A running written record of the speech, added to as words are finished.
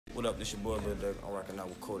What up, this your boy Lil Durk. I'm rocking out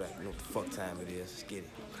with Kodak. You know what the fuck time it is. Let's get it.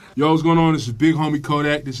 Yo, what's going on? This is Big Homie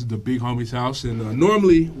Kodak. This is the Big Homie's house. And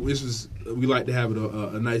normally, we like to have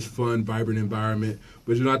a nice, fun, vibrant environment.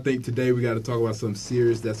 But I think today we got to talk about something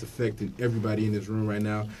serious that's affecting everybody in this room right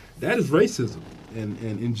now. That is racism and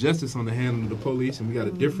injustice on the hand of the police. And we got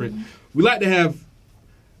a different... We like to have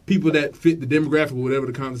people that fit the demographic or whatever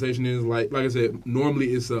the conversation is. Like I said, normally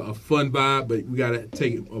it's a fun vibe, but we got to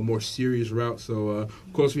take it a more serious route. So, of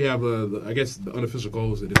course, we have, I guess, the unofficial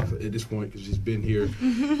goals at this point, because she's been here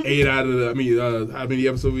 8 out of the, how many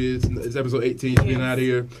episodes is it? It's episode 18. She's been out of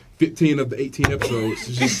here 15 of the 18 episodes.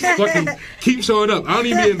 So she fucking keeps showing up. I don't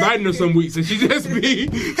even be inviting her some weeks, and she just be here.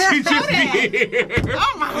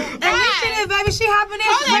 Oh, my God. And listen, baby, she hopping in.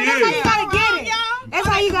 That's how you got to get it. That's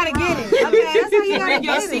how you gotta get it. Okay, that's how you gotta get it. Bring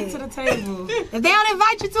your seat to the table. If they don't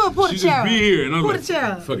invite you to it, pull the chair up. She just be here, and I'm pull like, the chair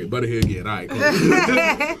up. Fuck it, butter here again. All right,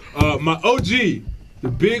 cool. My OG, the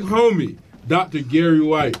big homie, Dr. Gary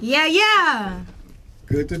White. Yeah.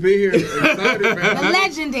 Good to be here. Excited, man. The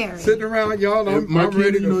legendary. Sitting around, y'all. I'm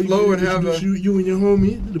ready to flow and have a... You and your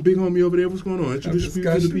homie, the big homie over there. What's going on? Introduce you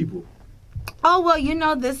to the people. Oh,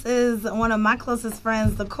 well, this is one of my closest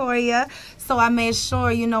friends, Decoria. So I made sure,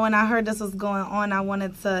 when I heard this was going on, I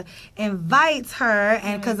wanted to invite her.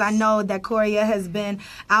 And because I know that Coria has been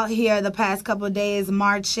out here the past couple of days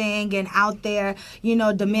marching and out there,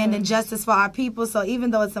 demanding justice for our people. So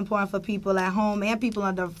even though it's important for people at home and people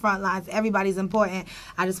on the front lines, everybody's important.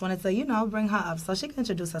 I just wanted to, bring her up so she can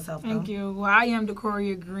introduce herself. Thank you. Well, I am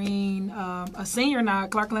Decoria Green, a senior now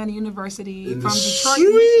at Clark Atlanta University from Detroit,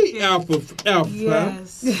 Michigan. Alpha.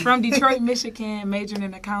 Yes, from Detroit, Michigan, majoring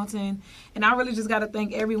in accounting. And I really just got to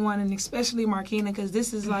thank everyone, and especially Marquina, because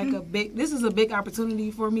this is like a big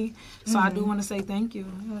opportunity for me. So I do want to say thank you.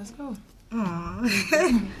 Let's go.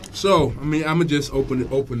 So, I'm gonna just open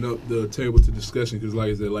up the table to discussion, because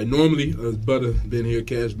like I said, normally, Butter been here,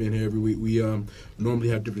 Cash been here every week. We normally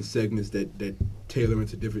have different segments that tailor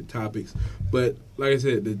into different topics. But like I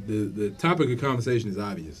said, the topic of conversation is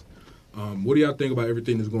obvious. What do y'all think about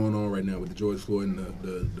everything that's going on right now with the George Floyd and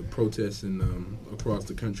the protests across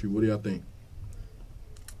the country? What do y'all think?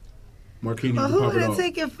 Marquini, well, you can pop it off. Who want to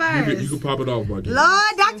take it first? You can pop it off, Marquini.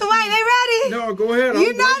 Lord, Dr. White, they ready? No, go ahead.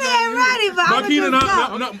 You know they ain't ready, but Marquina,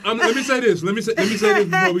 let me say this. Let me say this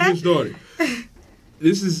before we get started.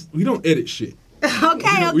 We don't edit shit.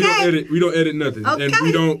 Okay. We don't edit nothing. Okay.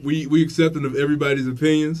 And we accepting of everybody's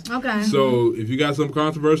opinions. Okay. So if you got something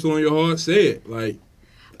controversial on your heart, say it.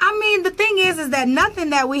 The thing is that nothing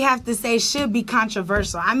that we have to say should be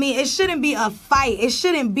controversial. It shouldn't be a fight. It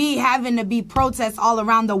shouldn't be having to be protests all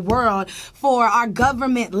around the world for our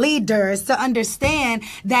government leaders to understand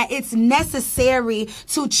that it's necessary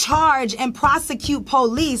to charge and prosecute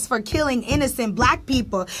police for killing innocent black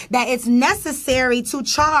people, that it's necessary to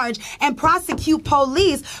charge and prosecute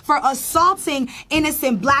police for assaulting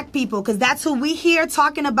innocent black people, because that's who we here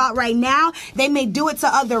talking about right now. They may do it to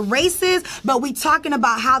other races, but we talking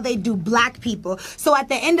about how they do black people. So at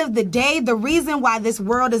the end of the day, the reason why this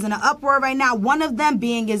world is in an uproar right now, one of them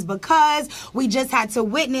being is because we just had to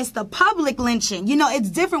witness the public lynching. It's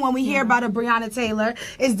different when we hear about a Breonna Taylor.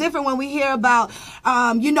 It's different when we hear about,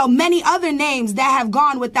 many other names that have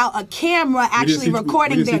gone without a camera actually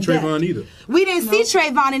recording their death. We didn't see Trayvon either. We didn't see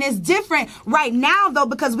Trayvon, and it's different right now, though,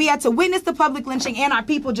 because we had to witness the public lynching, and our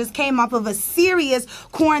people just came off of a serious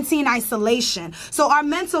quarantine isolation. So our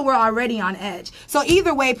mental were already on edge. So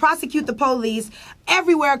either way, prosecute the police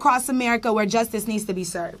everywhere across America where justice needs to be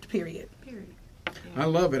served, period. I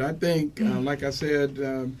love it. I think, like I said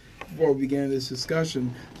before we began this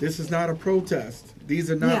discussion, this is not a protest.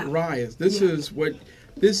 These are not riots. This is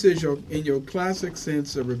in your classic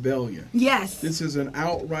sense a rebellion. Yes. This is an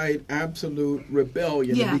outright, absolute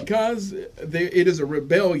rebellion. Yeah. And because it is a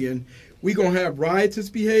rebellion, we're going to have riotous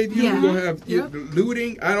behavior. Yeah. We're going to have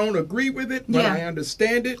looting. I don't agree with it, but I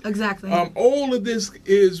understand it. Exactly. All of this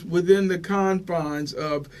is within the confines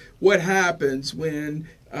of what happens when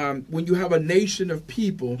you have a nation of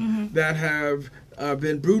people that have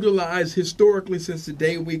been brutalized historically since the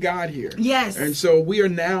day we got here. Yes. And so we are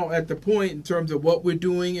now at the point in terms of what we're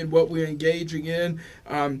doing and what we're engaging in.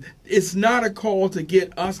 It's not a call to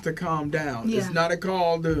get us to calm down. Yeah. It's not a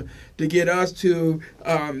call to get us to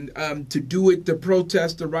do it, to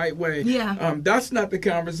protest the right way. Yeah. That's not the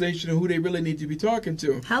conversation of who they really need to be talking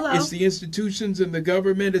to. Hello. It's the institutions and the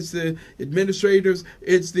government. It's the administrators.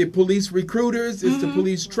 It's the police recruiters. It's the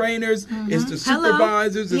police trainers. It's the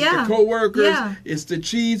supervisors. It's the co-workers. It's the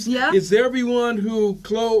chiefs. Yep. It's everyone who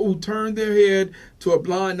turned their head to a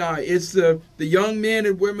blind eye. It's the young men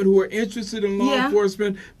and women who are interested in law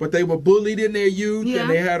enforcement, but they were bullied in their youth, and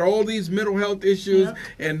they had all these mental health issues,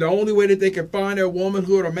 and the only way that they can find their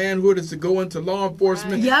womanhood or manhood is to go into law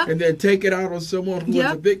enforcement and then take it out on someone who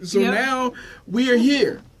is a victim. So now we are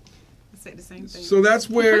here. Say the same thing. So that's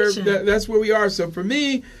where we are. So for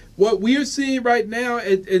me, what we are seeing right now,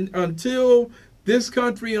 until this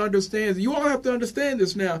country understands, you all have to understand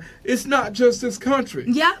this now. It's not just this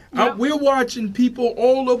country. We're watching people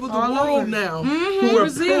all over the world now who are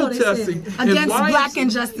protesting against black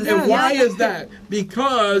injustice. And why is that?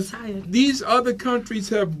 Because these other countries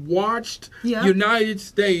have watched United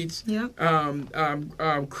States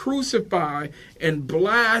crucify and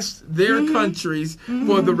blast their countries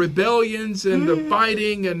for the rebellions and the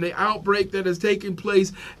fighting and the outbreak that has taken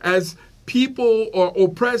place as people or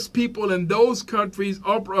oppressed people in those countries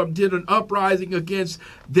did an uprising against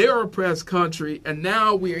their oppressed country, and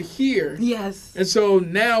now we're here. Yes. And so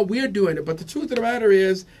now we're doing it. But the truth of the matter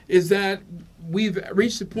is that we've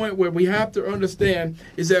reached the point where we have to understand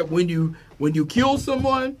is that when you kill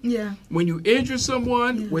someone, when you injure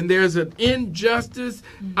someone, when there's an injustice,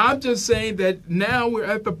 I'm just saying that now we're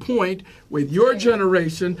at the point with your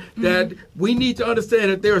generation that we need to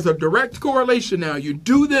understand that there's a direct correlation now. You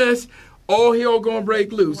do this, all hell gonna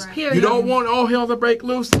break loose. You don't want all hell to break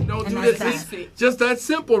loose? Don't do this. It's just that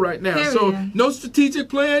simple right now. So no strategic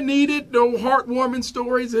plan needed, no heartwarming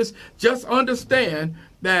stories. It's just understand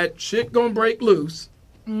that shit gonna break loose.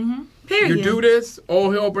 Period. You do this,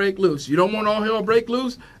 all hell break loose. You don't want all hell break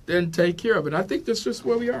loose, then take care of it. I think that's just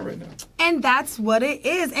where we are right now. And that's what it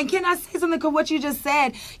is. And can I say something to what you just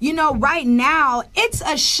said? You know, right now, it's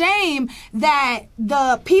a shame that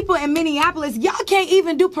the people in Minneapolis, y'all can't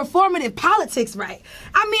even do performative politics right.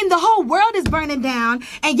 I mean, the whole world is burning down,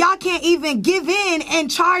 and y'all can't even give in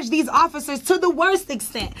and charge these officers to the worst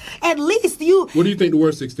extent. At least you... What do you think the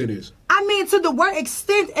worst extent is? I mean, to the worst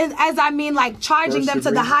extent, as I mean, like, charging them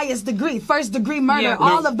to the highest degree. First degree murder,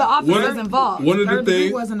 all of the officers involved. One of the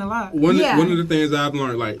things... wasn't a lot. One of the things I've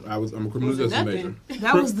learned, like, I'm a criminal justice major.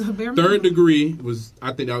 That was the bare Third degree was,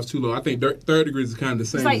 I think that was too low. I think third degree is kind of the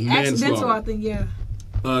same as manslaughter. Accidental, I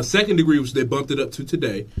think, Second degree, which they bumped it up to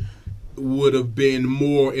today, would have been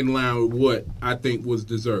more in line with what I think was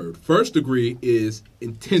deserved. First degree is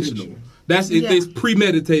intentional. It's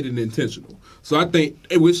premeditated and intentional. So I think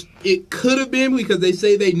it could have been because they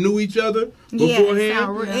say they knew each other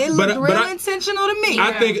beforehand. It looked real intentional to me.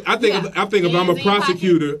 I think if I'm a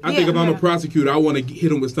prosecutor, I want to hit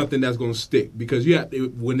them with something that's going to stick, because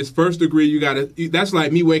when it's first degree, that's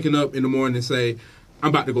like me waking up in the morning and say, I'm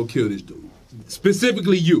about to go kill this dude.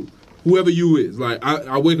 Specifically you, whoever you is. Like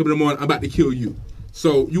I wake up in the morning, I'm about to kill you.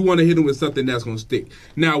 So you want to hit them with something that's going to stick.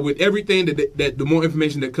 Now, with everything that the more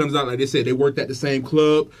information that comes out, like they said, they worked at the same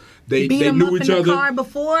club. They knew each other. In the car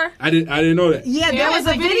before. I didn't know that. Yeah, there was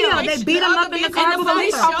a video. They beat him up in the car before.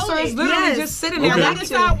 Police officers literally just sitting there.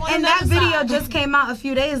 And that video just came out a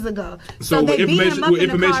few days ago. So with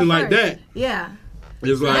information like that,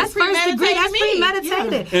 it's like that's first degree. That's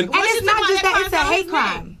premeditated. And it's not just that; it's a hate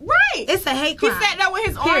crime. Right. It's a hate crime. He sat there with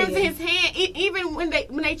his arms in his hand. Even when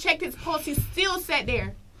they checked his pulse, he still sat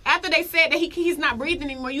there. After they said that he's not breathing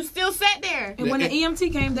anymore, you still sat there. And when the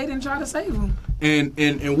EMT came, they didn't try to save him.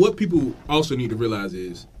 And what people also need to realize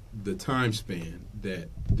is the time span that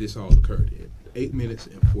this all occurred in. 8 minutes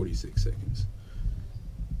and 46 seconds.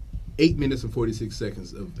 8 minutes and 46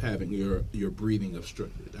 seconds of having your breathing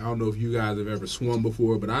obstructed. I don't know if you guys have ever swum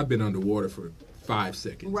before, but I've been underwater for 5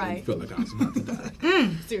 seconds. Right. And felt like I was about to die.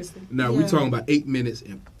 Seriously. Now, we're talking about 8 minutes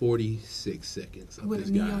and 46 seconds of this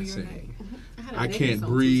guy saying, I can't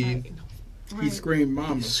breathe. He screamed,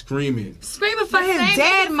 "Mama!" Screaming for his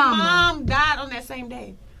dead mama. Mom died on that same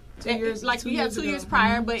day. 2 years, like 2 years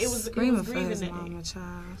prior, but it was screaming for his that mama,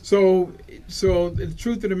 child. So the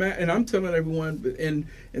truth of the matter, and I'm telling everyone, and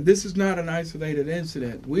this is not an isolated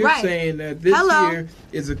incident. We're saying that this here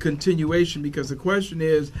is a continuation, because the question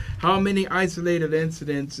is, how many isolated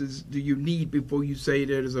incidences do you need before you say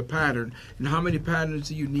there's a pattern, and how many patterns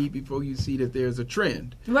do you need before you see that there's a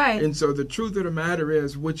trend? Right. And so the truth of the matter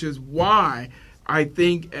is, which is why I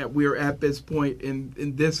think we're at this point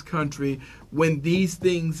in this country, when these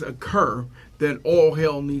things occur, then all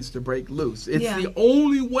hell needs to break loose. It's the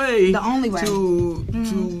only way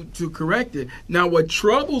to correct it. Now, what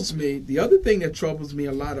troubles me, the other thing that troubles me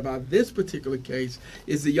a lot about this particular case,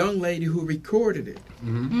 is the young lady who recorded it.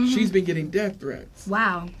 She's been getting death threats.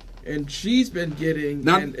 Wow. and she's been getting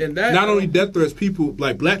not only death threats. People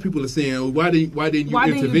like black people are saying, well, "Why didn't you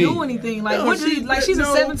intervene? You do anything? Like, No, she's a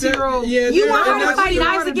 17-year-old. You want her to that's- fight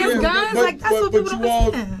knives against guns? Like, that's what people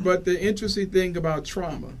don't understand. But the interesting thing about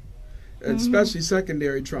trauma, especially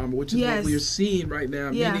secondary trauma, which is what we're seeing right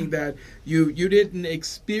now, meaning that you didn't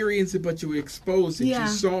experience it, but you were exposed it, you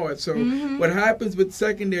saw it. So what happens with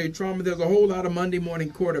secondary trauma, there's a whole lot of Monday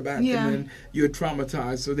morning quarterbacking when you're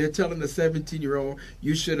traumatized. So they're telling the 17-year-old,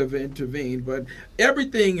 you should have intervened. But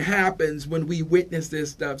everything happens when we witness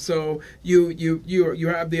this stuff. So you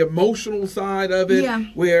have the emotional side of it,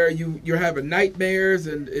 where you're having nightmares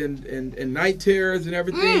and night terrors and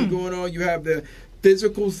everything going on. You have the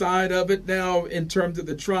physical side of it now in terms of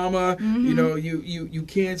the trauma. You know, you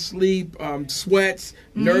can't sleep, sweats,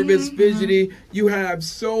 nervous, fidgety. You have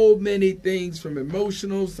so many things from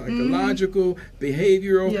emotional, psychological,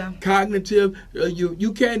 behavioral, cognitive.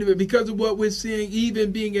 You can't even, because of what we're seeing,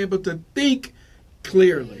 even being able to think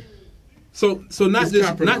clearly. So not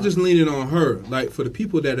just leaning on her. Like, for the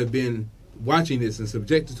people that have been watching this and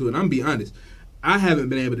subjected to it, I'm gonna be honest, I haven't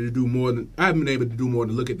been able to do more than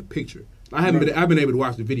look at the picture. I've been able to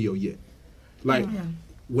watch the video yet. Like,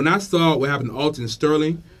 when I saw what happened to Alton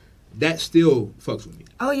Sterling, that still fucks with me.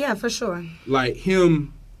 Oh yeah, for sure. Like,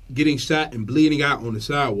 him getting shot and bleeding out on the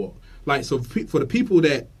sidewalk. Like, so for the people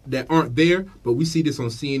that aren't there, but we see this on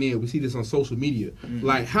CNN, we see this on social media.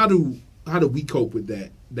 Like, how do we cope with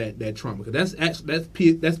that trauma? Because that's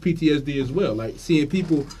PTSD as well. Like, seeing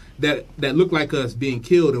people that look like us being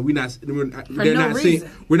killed, and we're not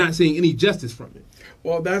seeing any justice from it.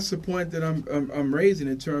 Well, that's the point that I'm raising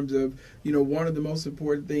in terms of, you know, one of the most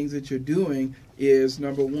important things that you're doing is,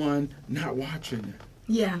 number one, not watching it.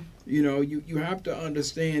 Yeah. You know, you have to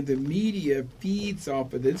understand the media feeds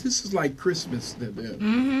off of this. This is like Christmas to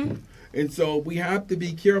them. And so we have to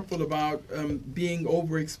be careful about being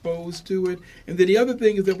overexposed to it. And then the other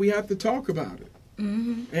thing is that we have to talk about it.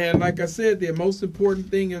 And like I said, the most important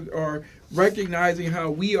thing are recognizing how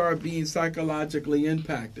we are being psychologically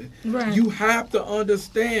impacted. Right. You have to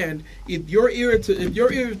understand if your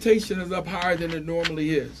irritation is up higher than it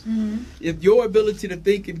normally is, if your ability to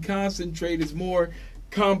think and concentrate is more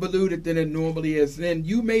convoluted than it normally is, then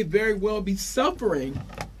you may very well be suffering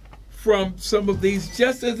from some of these,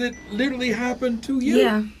 just as it literally happened to you.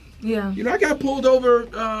 Yeah. Yeah. You know, I got pulled over.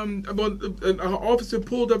 An officer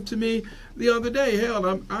pulled up to me the other day.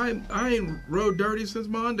 Hell, I ain't rode dirty since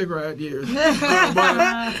my undergrad years. But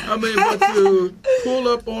I'm able to pull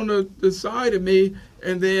up on the side of me,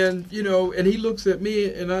 and then, you know, and he looks at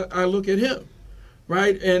me, and I look at him,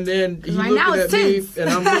 right? And then he's looking at me,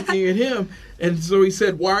 and I'm looking at him. And so he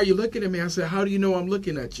said, "Why are you looking at me?" I said, "How do you know I'm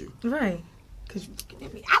looking at you?" Right.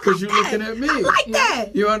 Because you're looking at me. I like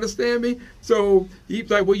that. You understand me? So he's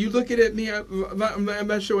like, well, you looking at me. I'm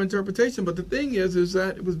not sure interpretation. But the thing is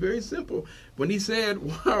that it was very simple. When he said,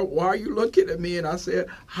 why are you looking at me? And I said,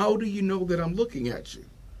 how do you know that I'm looking at you?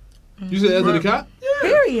 You said that to the cop? Yeah.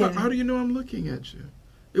 Period. How do you know I'm looking at you?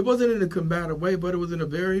 It wasn't in a combative way, but it was in a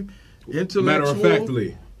very intellectual matter-of-factly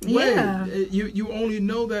way. Yeah. You only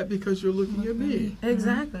know that because you're looking at me.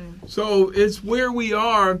 Exactly. So it's where we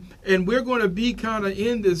are, and we're going to be kind of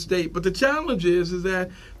in this state. But the challenge is that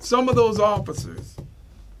some of those officers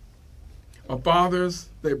are fathers,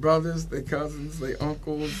 they're brothers, they're cousins, they're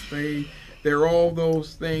uncles, they're all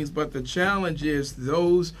those things. But the challenge is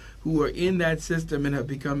those who are in that system and have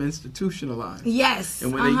become institutionalized. Yes.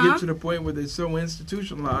 And when they get to the point where they're so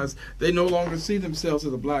institutionalized, they no longer see themselves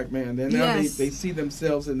as a black man. Then now they see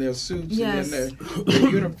themselves in their suits and in their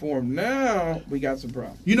uniform. Now we got some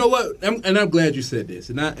problems. You know what? I'm glad you said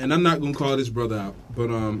this. And I'm not going to call this brother out.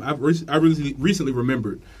 But I recently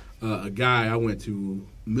remembered a guy I went to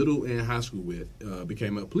middle and high school with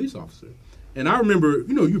became a police officer. And I remember,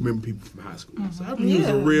 you remember people from high school. So I he was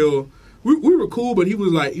a real... We were cool, but he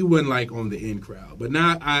wasn't like on the in crowd. But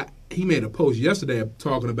now he made a post yesterday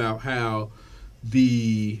talking about how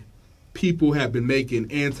the people have been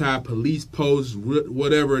making anti-police posts,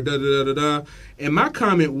 whatever, da-da-da-da-da. And my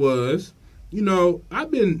comment was,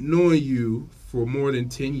 I've been knowing you for more than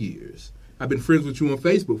 10 years. I've been friends with you on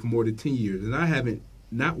Facebook for more than 10 years, and I haven't,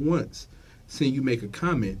 not once, seen you make a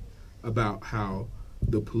comment about how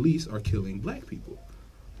the police are killing black people.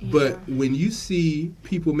 But when you see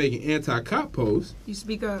people making anti-cop posts, you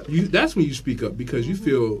speak up. That's when you speak up because you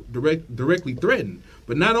feel directly threatened.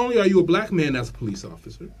 But not only are you a black man that's a police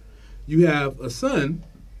officer, you have a son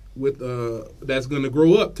with that's going to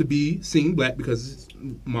grow up to be seen black because his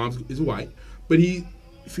mom is white. But if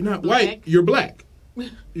you're not white, you're black.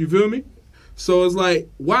 You feel me? So it's like,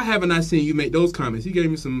 why haven't I seen you make those comments? He gave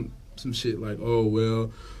me some shit like, oh,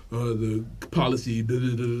 well, the policy. Da, da,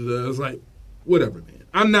 da, da, da. I was like, whatever, man.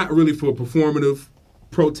 I'm not really for performative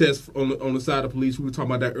protests on the side of police. We were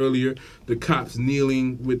talking about that earlier. The cops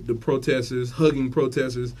kneeling with the protesters, hugging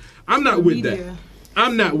protesters. I'm not with that.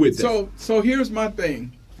 I'm not with that. So here's my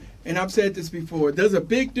thing. And I've said this before. There's a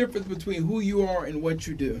big difference between who you are and what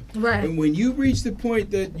you do. Right. And when you reach the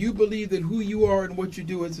point that you believe that who you are and what you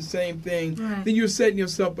do is the same thing, then you're setting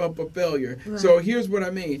yourself up for failure. Right. So here's what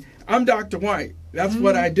I mean. I'm Dr. White. That's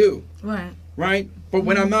what I do. Right. Right? But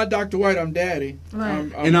when I'm not Dr. White, I'm daddy. Right.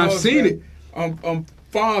 I'm and I've seen it. I'm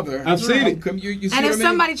father. I've seen it. You see and if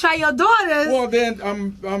somebody try your daughters, well, then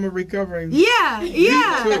I'm a recovering. Yeah. He's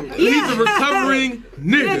a recovering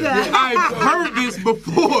nigga. I've heard this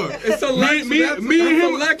before. It's a lecture. Me and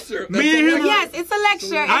him. Lecture. Me and him. Yes, it's a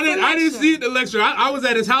lecture. I didn't see it the lecture. I was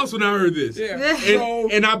at his house when I heard this. Yeah.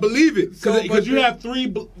 And I believe it because you have three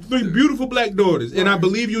beautiful black daughters, and I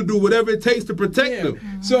believe you'll do whatever it takes to protect them.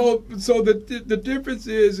 Mm-hmm. So the difference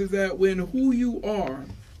is that when who you are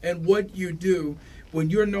and what you do, when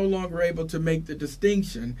you're no longer able to make the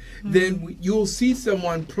distinction, then you'll see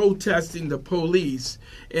someone protesting the police,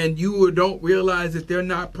 and you don't realize that they're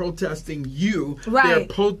not protesting you. Right.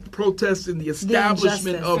 They're protesting the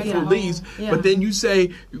establishment of police. Yeah. But then you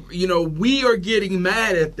say, we are getting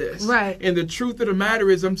mad at this. Right. And the truth of the matter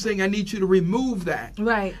is, I'm saying I need you to remove that.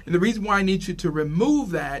 Right. And the reason why I need you to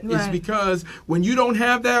remove that is because when you don't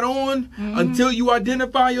have that on, until you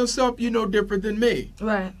identify yourself, you're no different than me.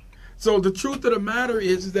 Right. So the truth of the matter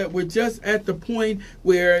is that we're just at the point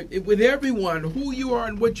where with everyone, who you are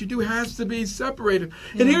and what you do has to be separated.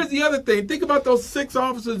 And here's the other thing. Think about those 6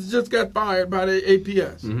 officers that just got fired by the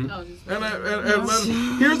APS. And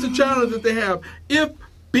here's the challenge that they have. If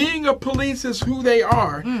being a police is who they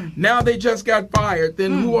are, now they just got fired,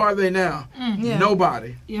 then who are they now?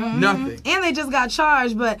 Nobody. Nothing. And they just got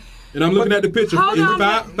charged, but... And I'm looking at the picture. Hold on,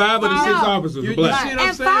 five of the 6 officers are black.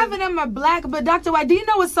 And 5 of them are black. But Dr. White, do you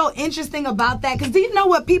know what's so interesting about that? Because do you know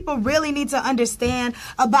what people really need to understand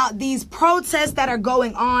about these protests that are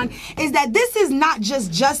going on? Is that this is not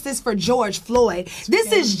just justice for George Floyd.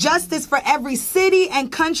 This is justice for every city and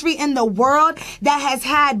country in the world that has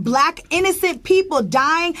had black innocent people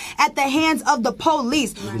dying at the hands of the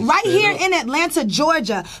police. Right here in Atlanta,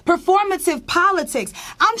 Georgia. Performative politics.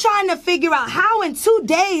 I'm trying to figure out how in 2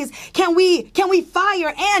 days can we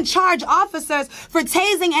fire and charge officers for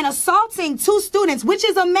tasing and assaulting 2 students, which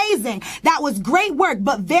is amazing. That was great work,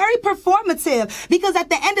 but very performative, because at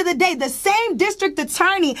the end of the day, the same district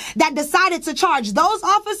attorney that decided to charge those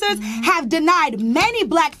officers have denied many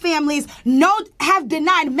black families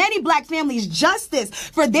justice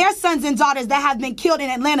for their sons and daughters that have been killed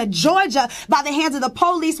in Atlanta, Georgia by the hands of the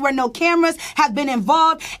police, where no cameras have been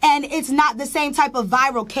involved, and it's not the same type of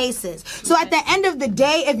viral cases. So at the end of the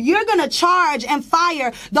day, if you're going to charge and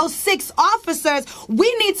fire those 6 officers,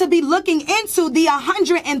 we need to be looking into the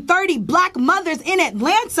 130 black mothers in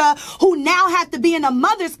Atlanta who now have to be in a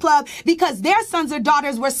mother's club because their sons or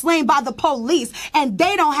daughters were slain by the police and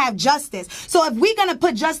they don't have justice. So if we're going to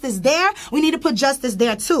put justice there, we need to put justice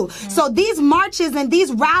there too. So these marches and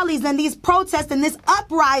these rallies and these protests and this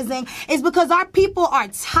uprising is because our people are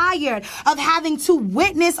tired of having to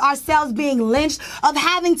witness ourselves being lynched, of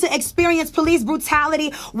having to experience police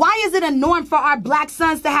brutality. Why is it a norm for our black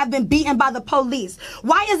sons to have been beaten by the police?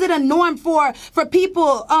 Why is it a norm for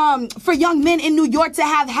people, for young men in New York to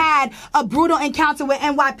have had a brutal encounter with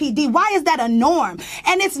NYPD? Why is that a norm?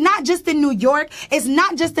 And it's not just in New York. It's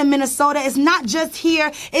not just in Minnesota. It's not just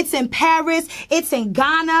here. It's in Paris. It's in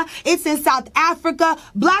Ghana. It's in South Africa.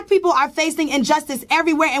 Black people are facing injustice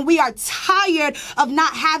everywhere, and we are tired of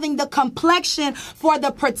not having the complexion for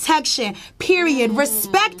the protection, period.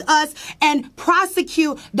 Respect us and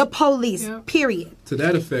prosecute the police, period. To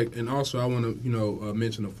that effect, and also I want to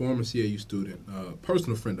mention a former CAU student,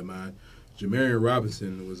 personal friend of mine, Jamarian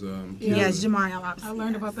Robinson was yes, Jamarian Robinson. I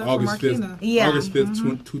learned about that August from Markina. 5th, August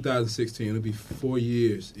 5th, 2016. It'll be 4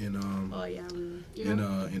 years in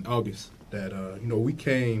August that we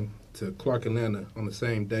came to Clark, Atlanta on the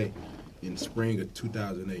same day in spring of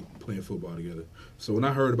 2008 playing football together. So when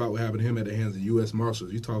I heard about what happened to him at the hands of U.S.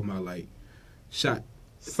 Marshals, you talking about like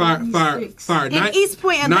fire. In East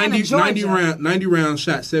Point, Atlanta, Georgia. 90 rounds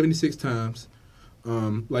shot 76 times.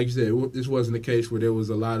 Like you said, this wasn't a case where there was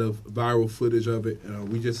a lot of viral footage of it.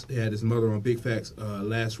 We just had his mother on Big Facts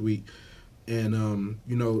last week. And,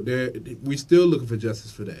 we still looking for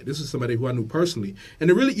justice for that. This is somebody who I knew personally.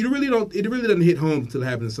 And it really doesn't hit home until it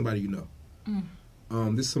happens to somebody you know.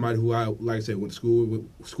 This is somebody who I, like I said, went to school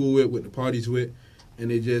with, went to parties with.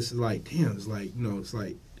 And it just like, damn, it's like, it's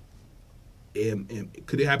like, and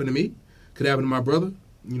could it happen to me? Could it happen to my brother?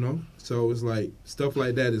 You know, so it's like stuff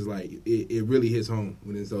like that is like it really hits home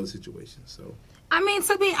when it's those situations. So I mean,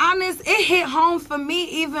 to be honest, it hit home for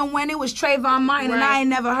me even when it was Trayvon Martin and I ain't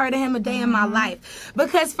never heard of him a day in my life.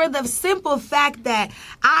 Because for the simple fact that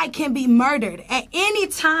I can be murdered at any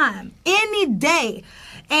time, any day,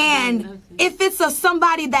 and if it's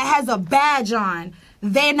somebody that has a badge on,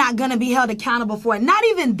 they're not going to be held accountable for it. Not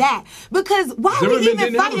even that. Because why are we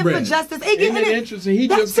even fighting for justice? Isn't it interesting? He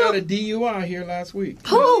just got a DUI here last week.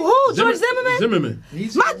 Who? George Zimmerman? Zimmerman.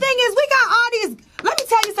 My thing is, we got all these... Let me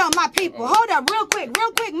tell you something, my people. Hold up, real quick,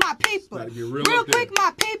 my people. Real quick,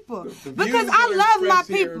 my people. Because I love my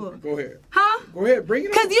people. Go ahead. Huh? Go ahead, bring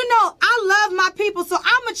it up. Because, you know, I love my people, so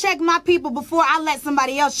I'm going to check my people before I let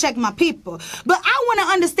somebody else check my people. But I want to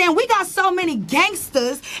understand, we got so many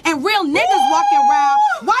gangsters and real niggas walking around.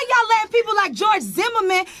 Why y'all letting people like George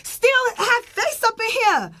Zimmerman still have face up in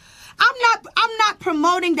here? I'm not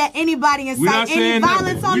promoting that anybody incite any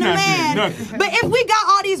violence on the land. But if we got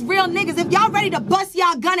all these real niggas, if y'all ready to bust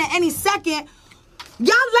y'all gun at any second,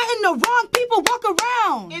 y'all letting the wrong people walk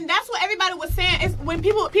around. And that's what everybody was saying. Is when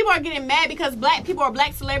people are getting mad because black people or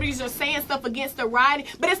black celebrities are saying stuff against the riot,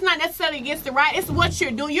 but it's not necessarily against the riot. It's what you're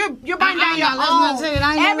doing. You're burning down your own.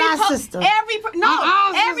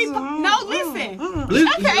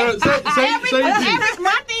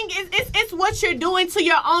 My thing is, it's what you're doing to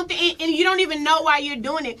your own thing, and you don't even know why you're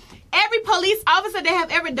doing it. Every police officer that have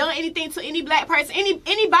ever done anything to any black person,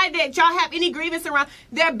 anybody that y'all have any grievance around,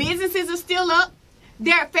 their businesses are still up.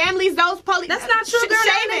 Their families, those police. That's not true, girl.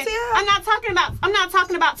 I'm not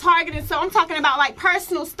talking about targeting. So I'm talking about like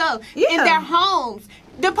personal stuff in their homes.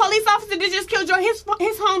 The police officer that just killed Joe, his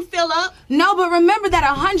home's still up. No, but remember that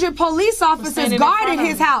 100 police officers guarded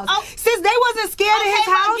his house. Since they wasn't scared of his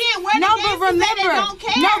house.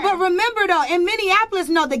 But remember though, in Minneapolis,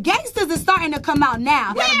 the gangsters are starting to come out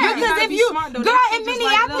now. Because if you, in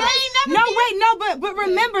Minneapolis, but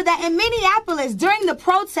remember that in Minneapolis during the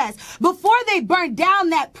protests, before they burned down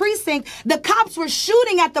that precinct, the cops were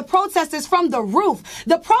shooting at the protesters from the roof.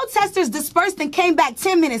 The protesters dispersed and came back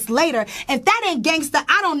 10 minutes later. If that ain't gangster,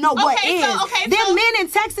 I don't know what is. Them men in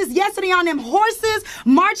Texas yesterday on them horses,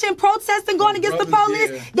 marching, protesting, going against the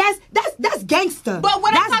police. That's gangster. But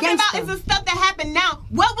what I'm talking about is the stuff that happened now.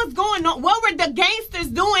 What was going on? What were the gangsters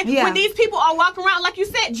doing when these people are walking around? Like you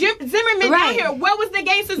said, Zimmerman down here. Where was the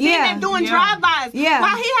gangsters doing drive-bys?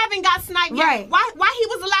 Why he haven't got sniped yet? Why he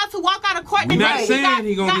was allowed to walk out of court? We're not saying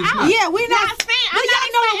he gonna get sniped. Yeah, we're not saying. But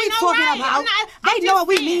y'all know what we talking about. They know what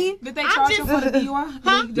we mean. Did they charge him for the DUI?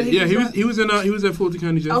 Huh? Yeah, he was at Fulton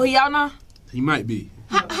County Jail. Oh, he out now? He might be.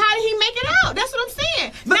 How did he make it out? That's what I'm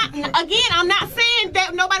saying. Again, I'm not saying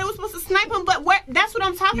that nobody was supposed to snipe him, but that's what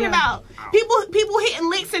I'm talking about. People hitting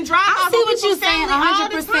licks and drive-bys. I see what you're saying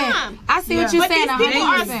 100%. I see what you're saying 100%. But these people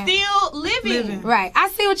are still living. Right. I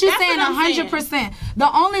see what you're saying 100%. The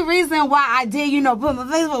only reason why I did, put my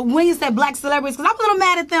Facebook when you said black celebrities, because I'm a little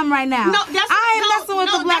mad at them right now. I ain't messing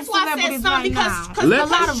with the black celebrities right now. Because a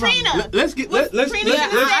lot of them. Let's get into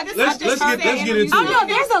it. No,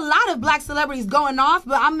 there's a lot of black celebrities going off,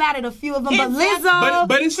 but I'm mad at a few of them. But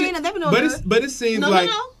Lizzo, Trina, they've been doing good. But it seems like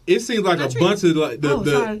a bunch of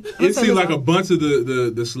a bunch of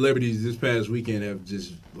the celebrities this past weekend have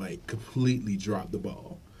just like completely dropped the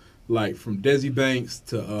ball. Like from Desi Banks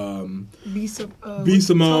to B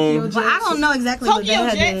Simone. But I don't know exactly what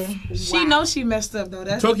they did. She knows she messed up though.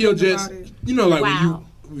 That's Tokyo Jets.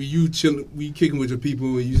 When you chilling, we kicking with your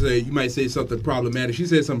people, and you might say something problematic. She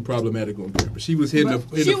said something problematic on camera. She was hitting a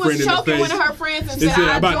friend in the face. She was choking one of her friends and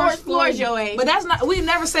said, George Floyd your age. But that's not. We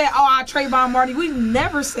never said, Trayvon Martin. We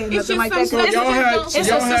never said nothing like that. So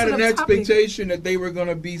y'all had an expectation that they were going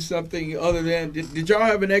to be something other than. Did y'all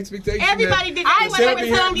have an expectation? Everybody did. I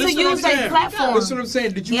was to use their platform. That's what I'm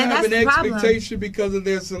saying. Did you have an expectation because of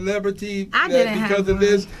their celebrity? I didn't have because of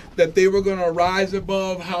this that they were going to rise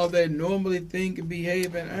above how they normally think and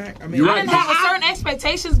behave and act. I mean, I didn't have certain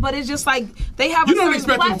expectations, but it's just like they have a certain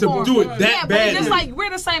platform. You don't expect them to do it that bad. But it's just like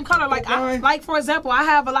we're the same color. Like for example, I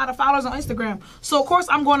have a lot of followers on Instagram, so of course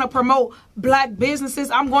I'm going to promote black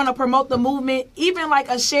businesses. I'm going to promote the movement. Even like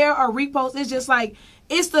a share or repost, it's just like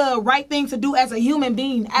it's the right thing to do as a human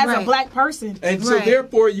being, as a black person. And so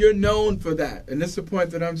therefore you're known for that. And that's the point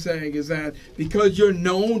that I'm saying is that because you're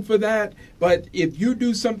known for that, but if you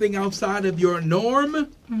do something outside of your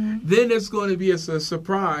norm, then it's going to be a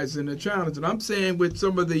surprise and a challenge. And I'm saying with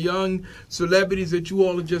some of the young celebrities that you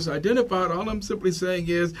all have just identified, all I'm simply saying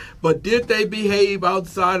is, but did they behave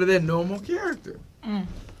outside of their normal character?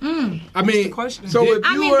 I mean, so if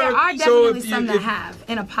I you mean, were, there are so definitely some that have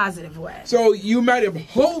in a positive way. So you might have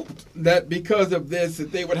hoped that because of this,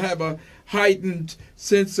 that they would have a heightened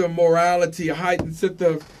sense of morality, a heightened sense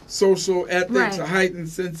of social ethics, a heightened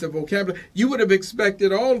sense of vocabulary. You would have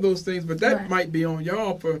expected all of those things, but that might be on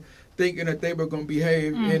y'all for thinking that they were going to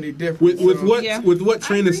behave any different. With what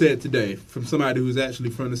Trina said today, from somebody who's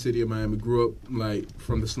actually from the city of Miami, grew up like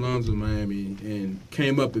from the slums of Miami, and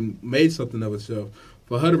came up and made something of herself.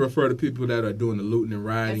 For her to refer to people that are doing the looting and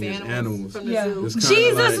rioting as animals.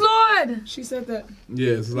 Jesus Lord! She said that.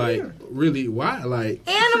 Yeah, it's like, really, why? Like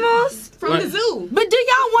animals? From the zoo. But do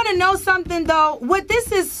y'all want to know something, though? What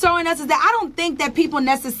this is showing us is that I don't think that people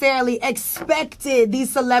necessarily expected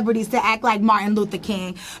these celebrities to act like Martin Luther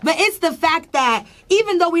King. But it's the fact that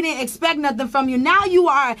even though we didn't expect nothing from you, now you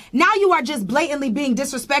are just blatantly being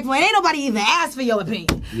disrespectful, and ain't nobody even asked for your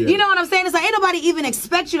opinion. Yeah. You know what I'm saying? It's like ain't nobody even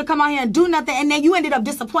expect you to come out here and do nothing, and then you ended up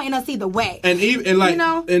disappointing us either way. And even like, you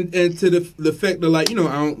know? and to the fact that, like, you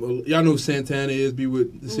know, y'all know who Santana is, be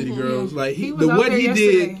with the City Girls. Like what he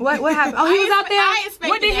did. What happened? Oh, he was out there.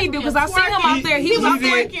 What did he do? Because I seen him out there. He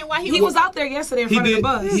was out there yesterday in front of the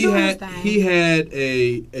bus. He had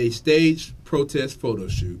a staged protest photo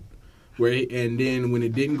shoot and then when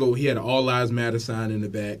it didn't go, he had an All Lives Matter sign in the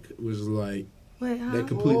back, which was like that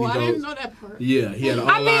completely goes. I didn't know that part. Yeah, he had an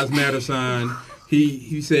All Lives Matter sign.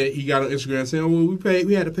 He said he got on Instagram saying, well,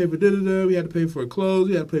 we had to pay for da-da-da, we had to pay for clothes,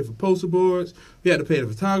 we had to pay for poster boards, we had to pay the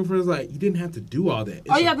photographers. Like, you didn't have to do all that.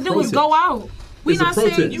 All you have to do was go out. We not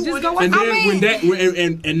saying you just go out. And then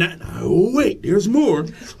wait, there's more.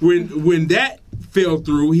 When that fell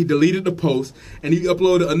through, he deleted the post and he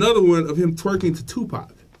uploaded another one of him twerking to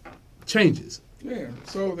Tupac. Changes. Yeah,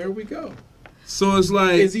 so there we go. So it's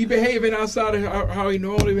like, is he behaving outside of how he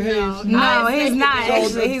normally behaves? No, he's not.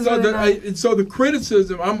 So the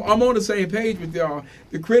criticism, I'm on the same page with y'all.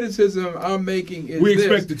 The criticism I'm making is we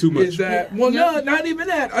expected too much. Is that no, not even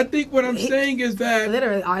that. I think what I'm saying is that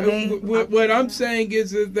literally are they? What I'm saying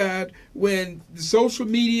is that when the social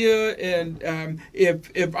media and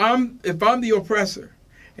if I'm the oppressor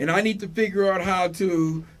and I need to figure out how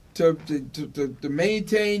to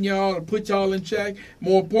maintain y'all and put y'all in check.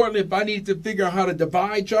 More importantly, if I need to figure out how to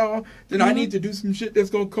divide y'all, then I need to do some shit that's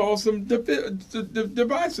going to cause some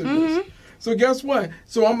divisiveness. So guess what?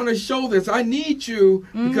 So I'm going to show this. I need you,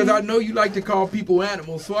 because I know you like to call people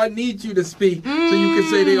animals, so I need you to speak so you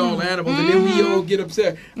can say they all animals, and then we all get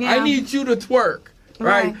upset. Yeah. I need you to twerk.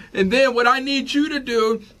 Right. And then what I need you to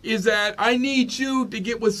do is that I need you to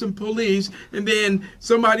get with some police, and then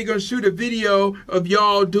somebody going to shoot a video of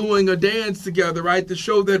y'all doing a dance together, right, to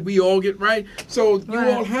show that we all get right. So you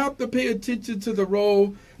all have to pay attention to the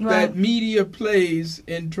role that media plays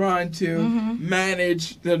in trying to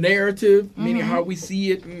manage the narrative, meaning how we see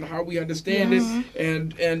it and how we understand it,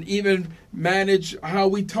 and even manage how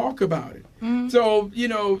we talk about it. So, you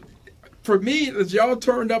know, for me, as y'all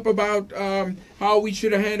turned up about how we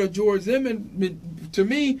should have handled George Zimmerman, to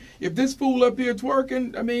me, if this fool up here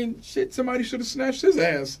twerking, I mean, shit, somebody should have snatched his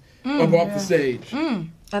ass up off the stage.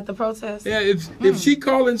 At the protest? Yeah, if she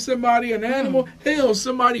calling somebody an animal, hell,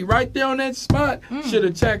 somebody right there on that spot should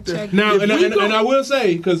have checked her. Now, and I will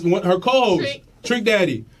say, because her co-host, Trick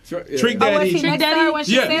Daddy, Trick Daddy.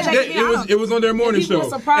 It was on their morning show.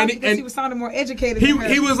 People were surprised because he was sounding more educated.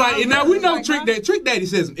 He was like, now we know Trick Daddy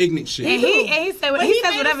says some ignorant shit. And he said whatever he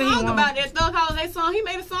made a song about that Thug Holiday song. He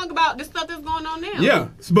made a song about the stuff that's going on now. Yeah,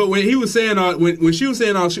 but when he was saying when she was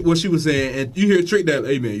saying what she was saying, and you hear Trick Daddy,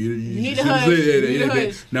 hey man, you need to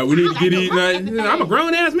hush. Now we need to get eaten. I'm a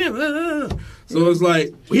grown ass man. So it's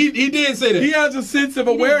like he did say that. He has a sense of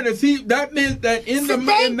awareness. That meant that in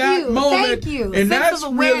that moment, and that's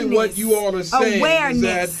really what you all are saying,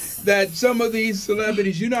 is that some of these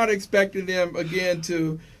celebrities, you're not expecting them again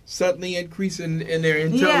to suddenly increase in their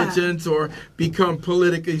intelligence or become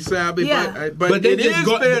politically savvy, but it is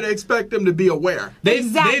fair to expect them to be aware. They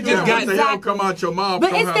just got what the hell come out your mouth.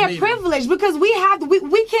 But it's their privilege, because we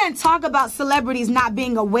can't talk about celebrities not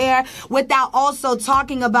being aware without also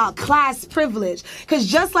talking about class privilege. Because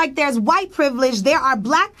just like there's white privilege, there are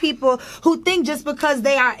black people who think just because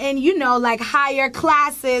they are in, like higher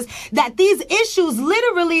classes, that these issues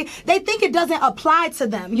literally, they think it doesn't apply to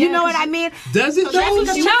them. You know what I mean? Does it though?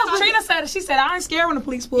 Trina said it. She said, I ain't scared when the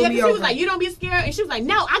police pull me over. She was like, you don't be scared. And she was like,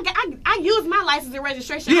 no, I use my license and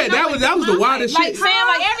registration. Yeah, that was the wildest shit. Saying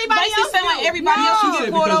like everybody basically saying like everybody else should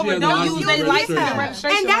get pulled over. Don't use their license and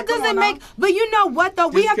registration. And that doesn't make. But you know what though?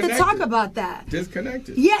 We have to talk about that.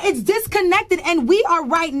 Disconnected. Yeah, it's disconnected, and we are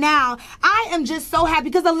right now. I am just so happy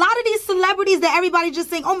because a lot of these celebrities that everybody just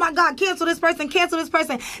saying, "Oh my God, cancel this person, cancel this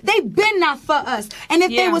person." They've been not for us, and if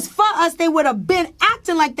they was for us, they would have been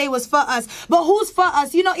acting like they was for us. But who's for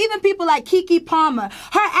us? You know, even people like Keke Palmer,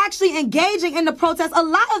 her actually engaging in the protest. A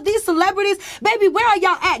lot of these celebrities, baby, where are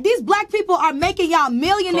y'all at? These black people are making y'all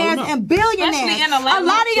millionaires and billionaires. Especially in Atlanta, a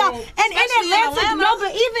lot of y'all, and in Atlanta, no,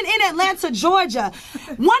 but even in Atlanta, Georgia,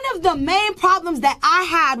 one of the main problems that I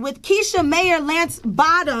had with Mayor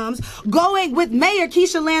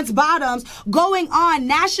Keisha Lance Bottoms going on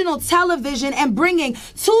national television and bringing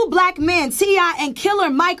two black men, T.I. and Killer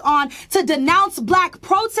Mike, on to denounce black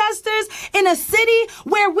protesters in a city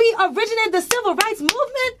where we originated the civil rights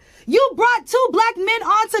movement. You brought two black men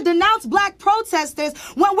on to denounce black protesters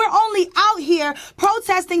when we're only out here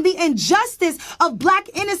protesting the injustice of black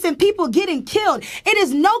innocent people getting killed. It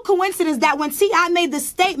is no coincidence that when T.I. made the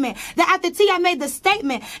statement, that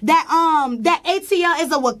ATL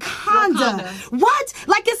is a Wakanda. What?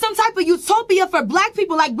 Like it's some type of utopia for black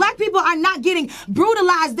people. Like black people are not getting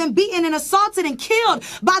brutalized and beaten and assaulted and killed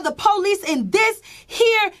by the police in this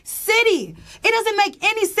here city. It doesn't make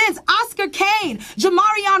any sense. Oscar Kane,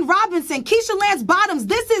 Jamarion Robinson, Keisha Lance Bottoms,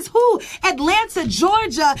 this is who Atlanta,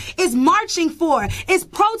 Georgia is marching for, is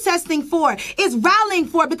protesting for, is rallying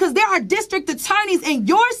for, because there are district attorneys in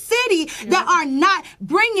your city that are not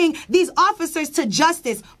bringing these officers to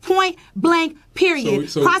justice. Point blank,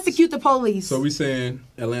 period. Prosecute the police. So we're saying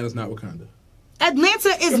Atlanta's not Wakanda. Atlanta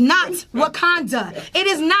is not Wakanda. It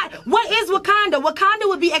is not. What is Wakanda? Wakanda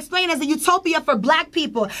would be explained as a utopia for black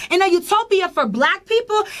people. In a utopia for black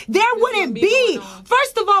people, there wouldn't be.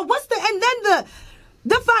 First of all, and then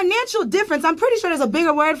the financial difference. I'm pretty sure there's a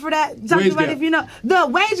bigger word for that. Wage gap. If you know the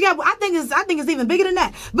wage gap, I think it's even bigger than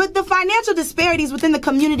that. But the financial disparities within the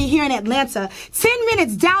community here in Atlanta, 10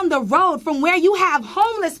 minutes down the road from where you have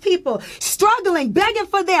homeless people struggling, begging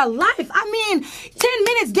for their life. I mean, 10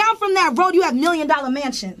 minutes down from that road, you have $1 million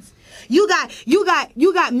mansions. You got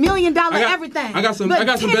 $1 million everything. I got some better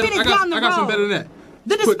than that.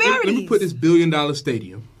 The disparities. Let me put this $1 billion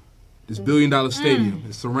stadium. This $1 billion stadium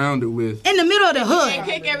is surrounded with in the middle of the hood. And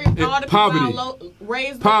kick all the poverty.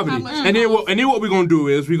 Raise poverty. And then what we're gonna do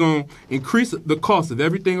is we're gonna increase the cost of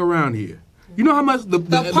everything around here. You know how much the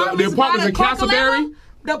apartments in Castleberry?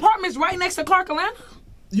 The apartments right next to Clark Atlanta.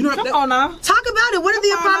 You know, Come on now. Talk about it. What are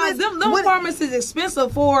the apartments? Them apartments is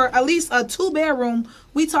expensive for at least a 2-bedroom.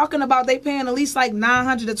 We talking about they paying at least like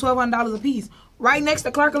 $900 to $1,200 a piece. Right next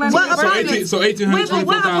to Clark Atlanta. What apartments? So 1,800.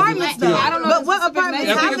 What apartments though? I don't know. But what apartments?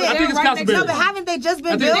 I think it's Castleberry. No, but haven't they just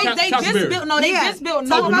been built? They just built. No, they just built.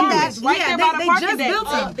 Talk about that. Right there by the parking deck.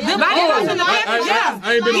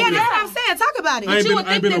 I ain't been over there. That's what I'm saying. Talk about it. But you would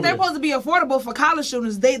think that they're supposed to be affordable for college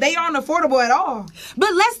students. They aren't affordable at all.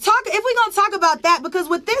 But let's talk. If we're gonna talk about that, because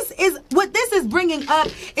what this is bringing up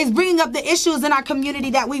the issues in our community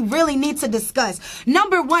that we really need to discuss.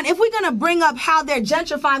 Number one, if we're gonna bring up how they're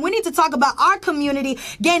gentrifying, we need to talk about our community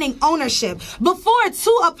gaining ownership. Before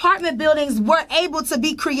 2 apartment buildings were able to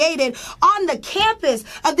be created on the campus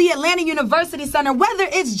of the Atlanta University Center, whether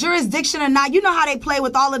it's jurisdiction or not, you know how they play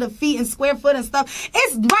with all of the feet and square foot and stuff.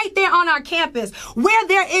 It's right there on our campus where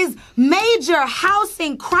there is major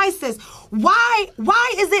housing crisis. Why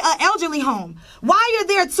is it an elderly home? Why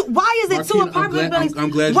is it 2 apartment buildings? I'm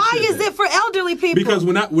glad. Why is it for elderly people? Because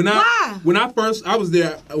when I first was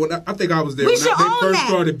there, I think I was there when they first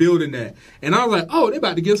started building that, and I was like, oh, they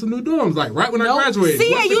about to get some new dorms, like right when I graduated.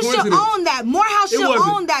 See, you should own that. Morehouse should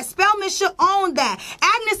own that. Spelman should own that.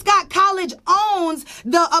 Agnes Scott College owns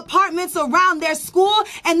the apartments around their school,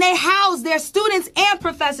 and they house their students and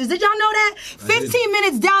professors. Did y'all know that? 15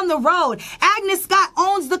 minutes down the road, Agnes Scott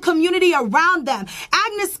owns the community around them.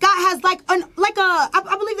 Agnes Scott has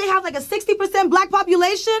I believe they have like a 60% black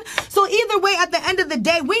population. So either way, at the end of the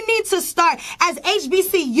day, we need to start as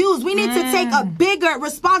HBCUs. We need to take a bigger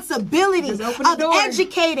responsibility of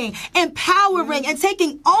educating, empowering, and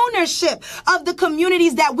taking ownership of the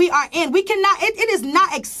communities that we are in. We cannot. It is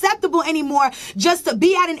not acceptable anymore just to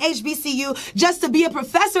be at an HBCU, just to be a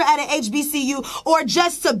professor at an HBCU, or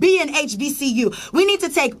just to be an HBCU. We need to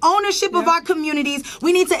take ownership of our communities.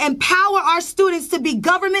 We need to empower empower our students to be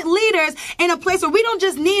government leaders in a place where we don't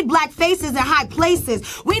just need black faces in high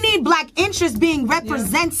places. We need black interests being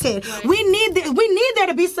represented. Yeah. Right. We need there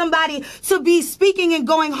to be somebody to be speaking and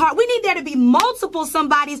going hard. We need there to be multiple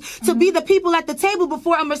somebodies to be the people at the table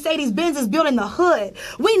before a Mercedes-Benz is built in the hood.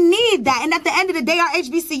 We need that. And at the end of the day, our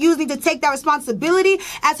HBCUs need to take that responsibility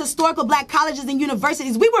as historical black colleges and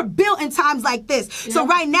universities. We were built in times like this. Yeah. So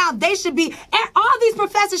right now, they should be, all these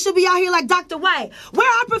professors should be out here like Dr. White.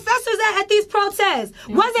 Where are professors at these protests?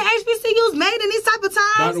 Yeah. Wasn't HBCUs made in these type of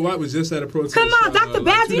times? Dr. White was just at a protest. Come on, Dr.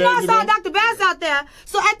 Bass. You know I saw Dr. Bass out there.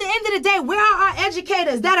 So at the end of the day, where are our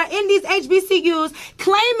educators that are in these HBCUs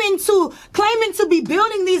claiming to be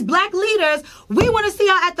building these black leaders? We want to see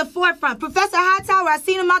y'all at the forefront. Professor Hightower, I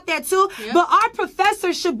seen him out there too. Yep. But our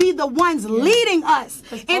professors should be the ones leading us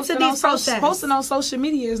into these protests. Posting on social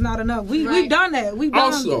media is not enough. We've done that. We've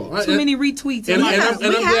done too many retweets. And I'm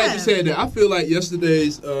glad you said that. I feel like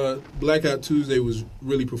yesterday's Blackout Tuesday was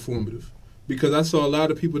really performative, because I saw a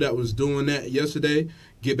lot of people that was doing that yesterday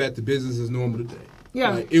get back to business as normal today.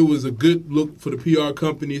 Yeah, like, it was a good look for the PR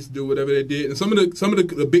companies to do whatever they did, and some of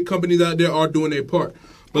the big companies out there are doing their part.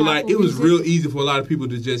 But like, it was real easy for a lot of people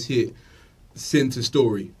to just hit send to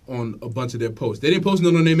story on a bunch of their posts. They didn't post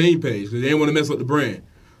nothing on their main page because they didn't want to mess up the brand.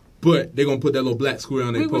 But they're going to put that little black square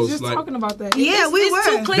on their post. We were just talking about that. Yeah,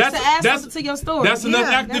 it's 2 clicks to add something to your story. That's enough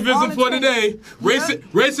activism for today.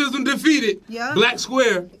 Racism defeated. Yeah. Black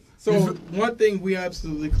square. So one thing we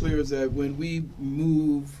absolutely clear is that when we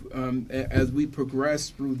move, as we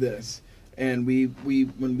progress through this, and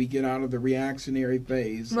when we get out of the reactionary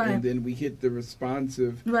phase, and then we hit the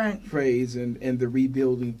responsive phase and the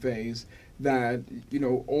rebuilding phase, that, you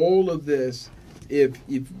know, all of this, if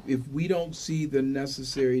we don't see the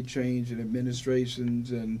necessary change in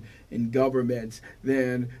administrations and in governments,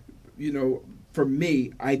 then, you know, for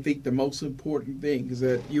me, I think the most important thing is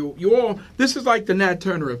that you all, this is like the Nat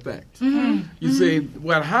Turner effect. Mm-hmm. You see,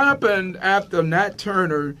 what happened after Nat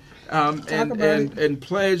Turner and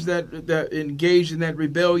pledged that engaged in that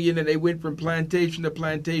rebellion, and they went from plantation to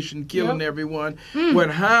plantation, killing everyone. What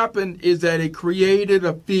happened is that it created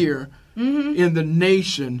a fear in the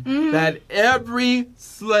nation that every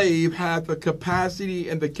slave had the capacity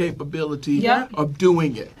and the capability of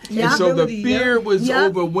doing it. And so the fear was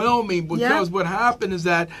overwhelming, because what happened is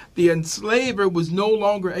that the enslaver was no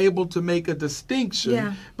longer able to make a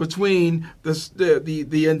distinction between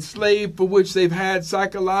the enslaved for which they've had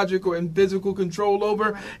psychological and physical control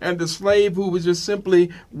over, and the slave who was just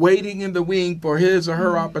simply waiting in the wing for his or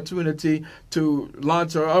her opportunity to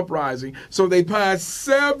launch an uprising. So they passed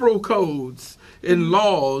several codes and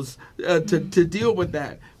laws to deal with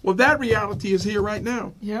that. Well, that reality is here right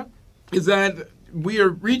now. Yeah, is that we are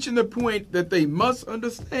reaching the point that they must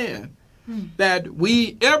understand that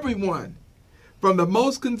everyone, from the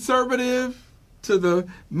most conservative to the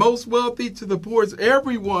most wealthy to the poorest,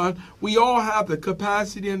 everyone, we all have the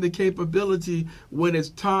capacity and the capability when it's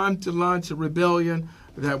time to launch a rebellion,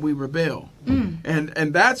 that we rebel.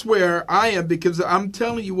 And that's where I am, because I'm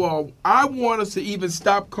telling you all, I want us to even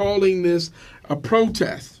stop calling this a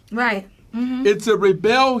protest. Right. It's a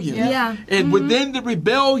rebellion. And within the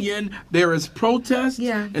rebellion, there is protest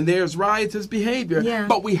and there's riotous behavior.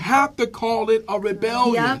 But we have to call it a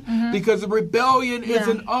rebellion because a rebellion is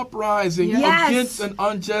an uprising against an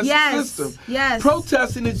unjust system.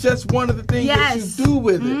 Protesting is just one of the things that you do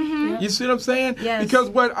with it. You see what I'm saying? Because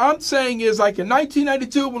what I'm saying is, like in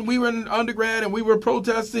 1992, when we were in undergrad and we were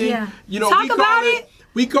protesting, you know,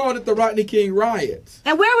 we called it the Rodney King riots.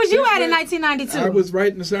 And where was you at in 1992? I was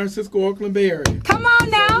right in the San Francisco, Oakland Bay Area. Come on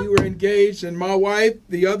now. So we were engaged, and my wife,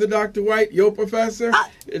 the other Dr. White, your professor,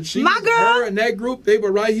 and she, my girl, her and that group, they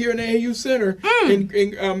were right here in the AU Center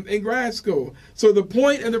in grad school. So the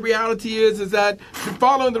point and the reality is that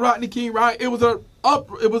following the Rodney King riot, it was a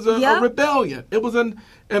rebellion. It was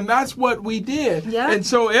and that's what we did. And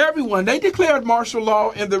so everyone, they declared martial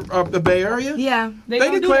law in the Bay Area. They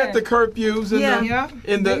declared the curfews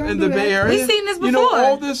in the Bay Area. We've seen this before. You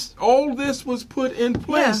know, all this was put in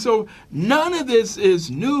place. So none of this is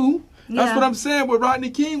new. That's what I'm saying. When Rodney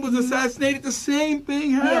King was assassinated, the same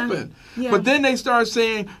thing happened. But then they start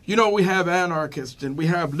saying, you know, we have anarchists and we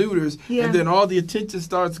have looters, and then all the attention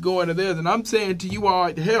starts going to theirs. And I'm saying to you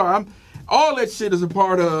all, all that shit is a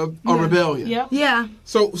part of a rebellion.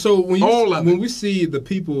 So when we see the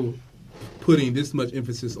people putting this much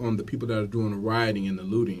emphasis on the people that are doing the rioting and the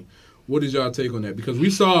looting, what is y'all take on that? Because we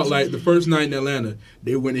saw, like, the first night in Atlanta,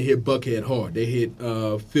 they went and hit Buckhead hard. They hit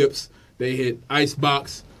Phipps, they hit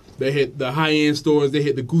Icebox, they hit the high-end stores, they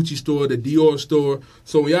hit the Gucci store, the Dior store.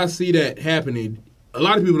 So when y'all see that happening, a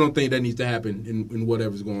lot of people don't think that needs to happen in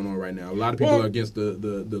whatever's going on right now. A lot of people are against the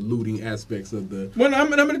looting aspects of the. Well, I'm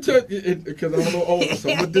going to tell you, because I'm a little older, so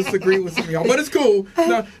I'm going to disagree with some of y'all, but it's cool.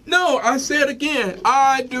 No, I said again,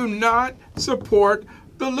 I do not support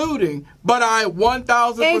the looting, but I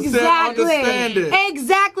 1,000% understand it.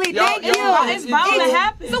 Exactly. Thank you. It's bound to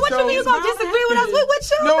happen. So what you mean you gonna disagree with us?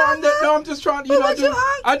 What you? No, I'm just trying.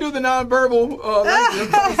 I do the nonverbal language. I'm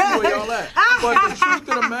trying to see where y'all at. But the truth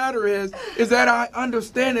of the matter is that I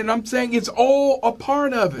understand it. I'm saying it's all a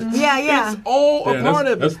part of it. Yeah. It's all a part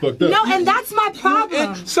of it. That's fucked up. No, and that's my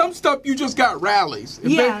problem. Some stuff you just got rallies.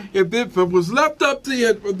 If it was left up to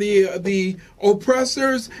the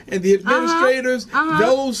oppressors and the administrators,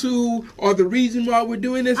 those who are the reason why we're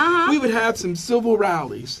doing this, we would have some civil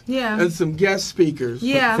rallies and some guest speakers.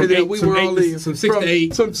 Some 6 to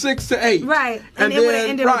 8. Some 6 to 8. Right. And it would have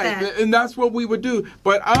ended with that. And that's what we would do.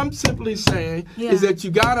 But I'm simply saying is that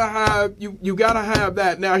you gotta have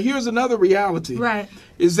that. Now here's another reality. Right.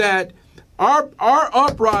 Is that our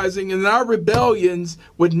uprising and our rebellions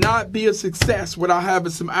would not be a success without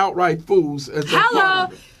having some outright fools as a part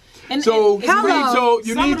of it. And y'all work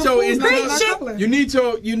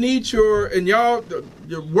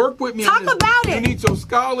with me. Talk about it. You need your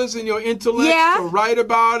scholars and your intellects to write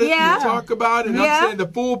about it and talk about it. And I'm saying the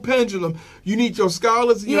full pendulum. You need your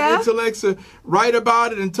scholars and your intellects to write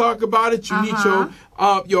about it and talk about it. You need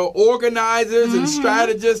your organizers and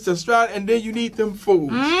strategists and then you need them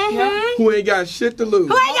fools who ain't got shit to lose.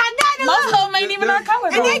 Who ain't got nothing to lose. Most of them ain't even our color.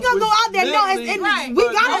 And they gonna go out there. We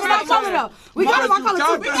gotta start color though. We gotta start color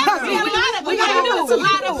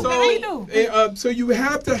too. So you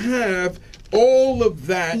have to have all of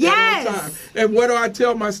that at one time. And what do I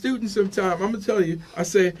tell my students sometimes? I'm gonna tell you. I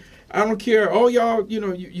say, I don't care. Oh, y'all,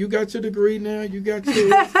 you got your degree now. You got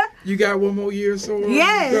you got one more year. So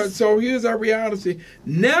yes. So here's our reality: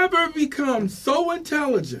 never become so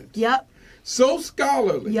intelligent. So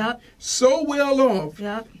scholarly, so well off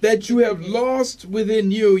that you have lost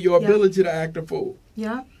within you your ability to act a fool.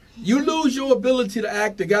 You lose your ability to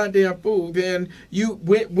act a goddamn fool, then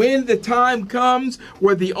when the time comes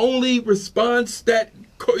where the only response that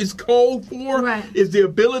is called for is the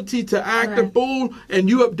ability to act a fool, and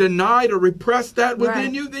you have denied or repressed that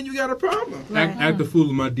within you, then you got a problem. Act a fool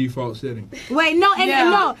is my default setting. Wait, no,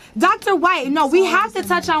 Dr. White, we have to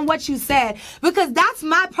touch on what you said, because that's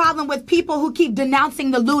my problem with people who keep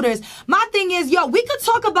denouncing the looters. My thing is, we could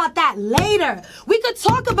talk about that later. We could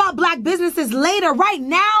talk about black businesses later. Right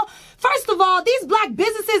now, first of all, these black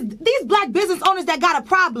business owners that got a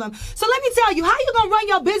problem. So let me tell you, how you gonna run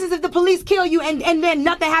your business if the police kill you and then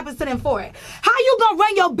nothing happens to them for it? How you gonna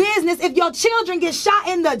run your business if your children get shot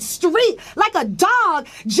in the street like a dog,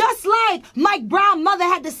 just like Mike Brown's mother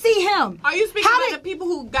had to see him? Are you speaking about the people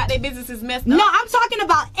who got their businesses messed up? No, I'm talking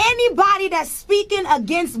about anybody that's speaking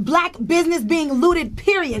against black business being looted,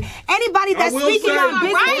 period. Anybody that's speaking on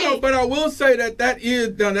business. But I will say that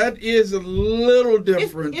is a little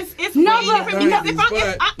different. Let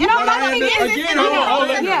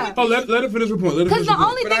it finish her point. Because the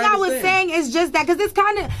only thing I was saying is just that,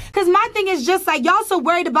 because my thing is just like, y'all so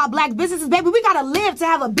worried about black businesses, baby. We gotta live to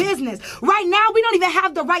have a business. Right now, we don't even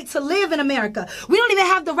have the right to live in America. We don't even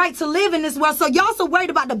have the right to live in this world. So y'all so worried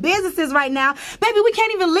about the businesses right now, baby. We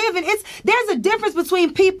can't even live in it. There's a difference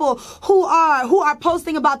between people who are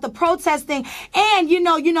posting about the protesting and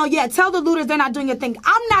tell the looters they're not doing a thing.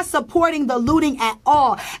 I'm not supporting the looting at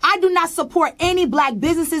all. I do not support any black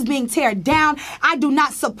businesses being teared down. I do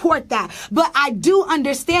not support that. But I do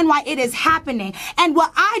understand why it is happening. And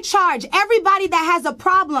what I charge everybody that has a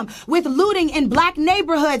problem with looting in black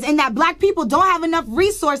neighborhoods and that black people don't have enough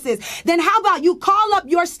resources, then how about you call up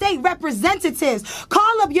your state representatives,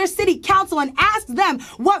 call up your city council and ask them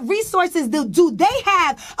what resources do they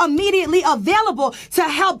have immediately available to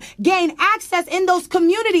help gain access in those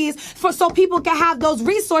communities so people can have those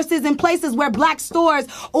resources in places where black stores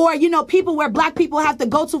or, people where black people have to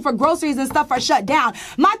go to for groceries and stuff are shut down.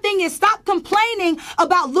 My thing is, stop complaining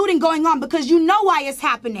about looting going on, because you know why it's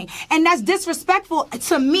happening. And that's disrespectful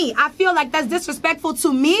to me. I feel like that's disrespectful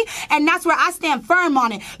to me, and that's where I stand firm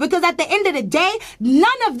on it. Because at the end of the day,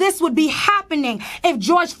 none of this would be happening if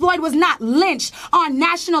George Floyd was not lynched on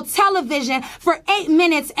national television for 8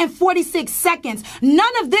 minutes and 46 seconds.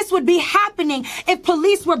 None of this would be happening if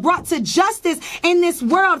police were brought to justice in this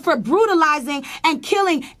world for brutalizing and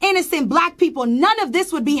killing innocent black people. None of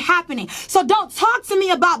this would be happening. So don't talk to me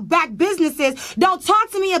about black businesses. Don't talk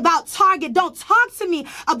to me about Target. Don't talk to me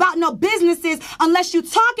about no businesses unless you're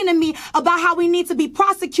talking to me about how we need to be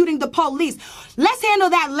prosecuting the police. Let's handle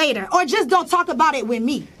that later, or just don't talk about it with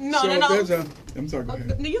me. No. I'm sorry, go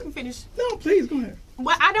ahead. No, you can finish. No, please, go ahead.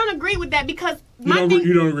 Well, I don't agree with that, because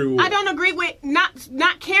You don't agree with what? I don't agree with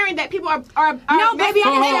not caring that people are no, baby,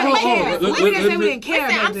 I didn't say we didn't care.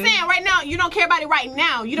 Listen, I'm saying right now, you don't care about it right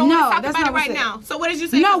now. You don't want to talk about it right now. So what did you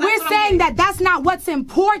say? No, we're saying that that's not what's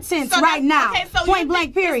important right now. Okay, so point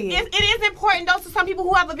blank, period. It is important, though, to some people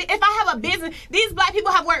who have if I have a business, these black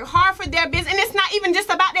people have worked hard for their business, and it's not even just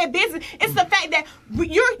about their business. It's the fact that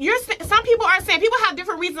some people are saying, people have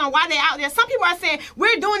different reasons on why they're out there. Some people are saying,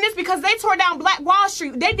 we're doing this because they tore down Black Wall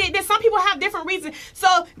Street. They did this. Some people have different reasons. So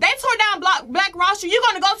they tore down Black Wall Street. You're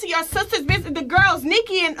going to go to your sister's business, the girls,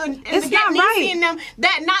 Nikki and it's not right. and them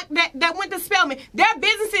that went to Spelman. Their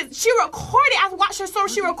businesses, she recorded, I watched her store,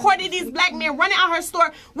 she recorded these black men running out her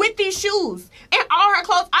store with these shoes and all her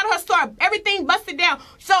clothes out of her store, everything busted down.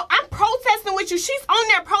 So I'm protesting with you. She's on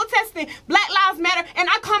there protesting Black Lives Matter, and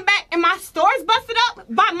I come back and my store's busted up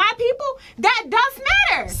by my people. That does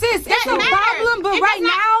matter. Sis, it's a problem, but right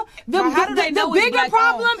now, the bigger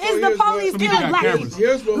problem is the police killing black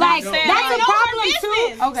people. Like, that's a problem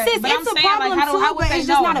too. Okay, sis, it's a problem too, but it's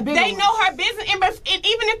just not a big one. They know her business, and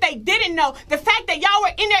even if they didn't know, the fact that y'all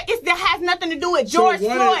were in there, that has nothing to do with George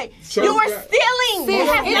Floyd. You were stealing. It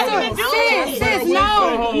has nothing to do with it. Sis,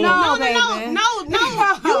 no. You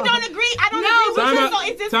don't agree. I don't agree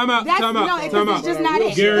with you. Time out. It's just not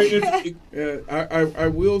it. Gary, I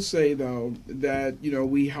will say though that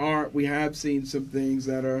we have seen some things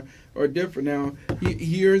that are different. Now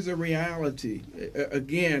here's a reality.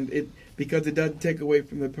 Again, because it doesn't take away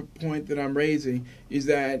from the point that I'm raising, is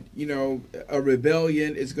that a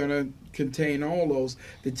rebellion is going to contain all those.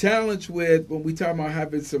 The challenge with when we talk about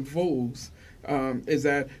having some fools. Is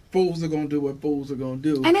that fools are going to do what fools are going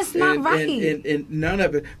to do, and it's not right, and none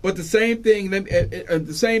of it. But the same thing,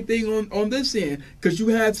 on this end, because you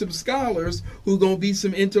had some scholars who are going to be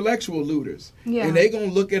some intellectual looters, and they're going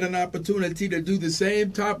to look at an opportunity to do the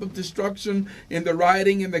same type of destruction in the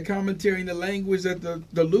writing and the commentary and the language that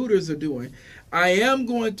the looters are doing. I am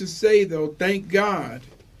going to say though, thank God,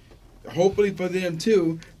 hopefully for them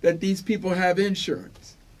too, that these people have insurance.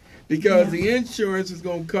 Because the insurance is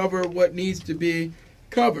going to cover what needs to be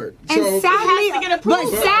covered. And sadly,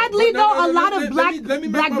 though, a lot of black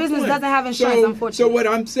business doesn't have insurance, unfortunately. So what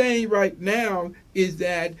I'm saying right now is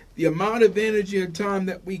that the amount of energy and time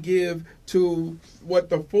that we give to what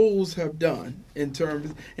the fools have done in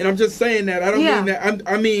terms, and I'm just saying that, I don't mean that,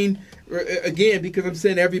 I mean, again, because I'm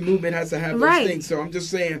saying every movement has to have those things. So I'm just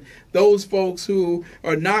saying those folks who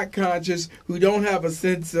are not conscious, who don't have a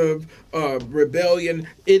sense of rebellion,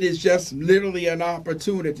 it is just literally an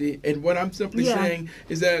opportunity. And what I'm simply saying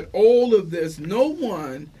is that all of this, no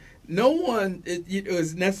one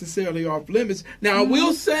is necessarily off limits. Now, I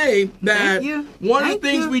will say that one of the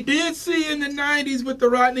things we did see in the 90s with the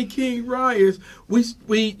Rodney King riots,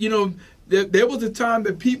 there was a time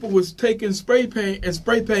that people was taking spray paint and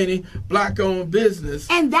spray painting black-owned business,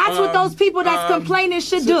 and that's what those people that's complaining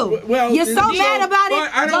should do. Well, you're so mad about it.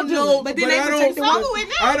 I don't know, but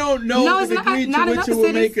I don't know the degree to which it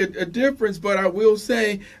will make a difference. But I will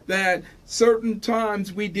say that certain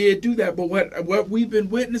times we did do that. But what we've been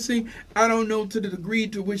witnessing, I don't know to the degree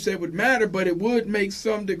to which that would matter, but it would make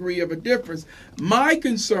some degree of a difference. My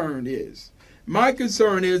concern is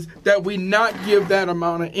that we not give that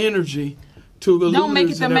amount of energy to the don't make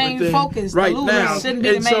it the main focus right the now. Shouldn't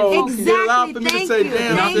be the main focus. Exactly. For me to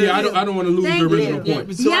say, I don't want to lose the original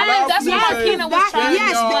point. So that's what Marquina was trying to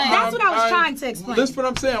explain. That's what I was trying to explain. Listen what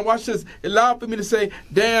I'm saying. Watch this. Allow for me to say,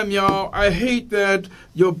 damn, y'all, I hate that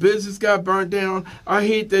your business got burnt down. I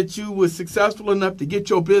hate that you were successful enough to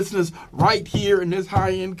get your business right here in this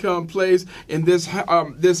high-income place, in this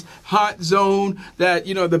hot zone. That,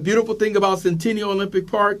 the beautiful thing about Centennial Olympic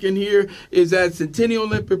Park in here is that Centennial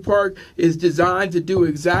Olympic Park is designed to do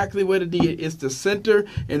exactly what it is. It's the center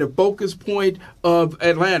and the focus point of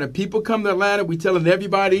Atlanta. People come to Atlanta, we telling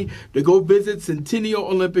everybody to go visit Centennial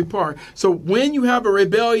Olympic Park. So when you have a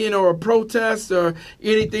rebellion or a protest or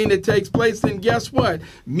anything that takes place, then guess what?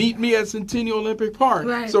 Meet me at Centennial Olympic Park.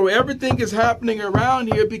 Right. So everything is happening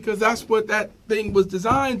around here because that's what that thing was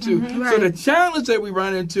designed to. So the challenge that we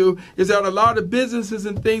run into is that a lot of businesses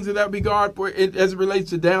and things in that regard, as it relates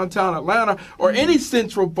to downtown Atlanta or any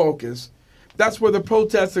central focus, that's where the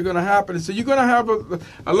protests are going to happen. And so you're going to have a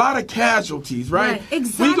lot of casualties, right?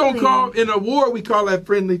 Exactly. We're going to call, in a war, we call that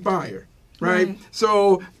friendly fire. Right?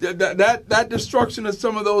 So that destruction of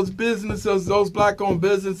some of those businesses, those black-owned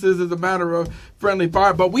businesses, is a matter of friendly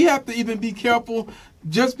fire. But we have to even be careful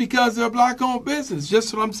just because they're a black-owned business.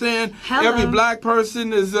 Just what I'm saying. Every black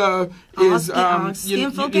person is conscious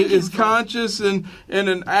and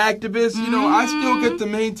an activist. I still get to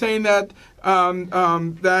maintain that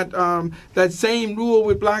that same rule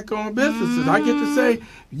with black-owned businesses. I get to say,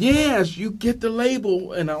 yes, you get the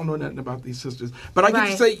label, and I don't know nothing about these sisters, but I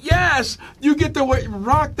get to say, yes, you get to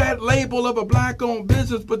rock that label of a black-owned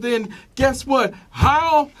business, but then guess what?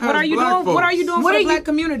 What are you doing for the black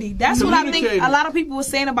community? That's what I think a lot of people were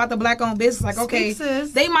saying about the black-owned business. Like, okay,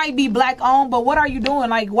 they might be black-owned, but what are you doing?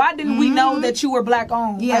 Like, why didn't we know that you were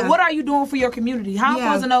black-owned? Like, what are you doing for your community? How am I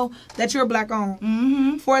supposed to know that you're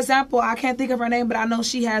black-owned? For example, I can't think of her name, but I know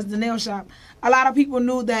she has the nail shop. A lot of people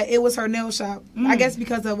knew that it was her nail shop. I guess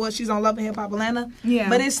because of what she's on Love and Hip Hop Atlanta. Yeah.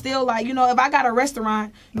 But it's still like, you know, if I got a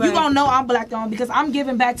restaurant, you gonna know I'm black owned because I'm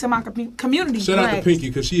giving back to my community. Shout out to Pinky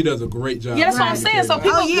because she does a great job. Yeah, that's what I'm saying. So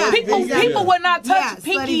people would not touch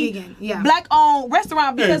Pinky black owned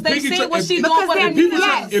restaurant because they see what she's doing for their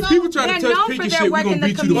community. If people try to touch Pinky shit, we're gonna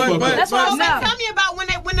beat you the fuck up. That's what I'm saying. Tell me about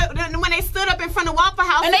when they stood up in front of Waffle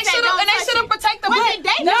House and they should have protected the black.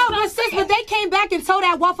 No, but they came back and tore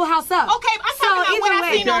that Waffle House up. Okay, I'm talking about what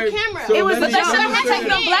I seen on camera. It was, but they should have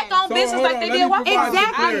taken a black-owned business like they did Waffle House.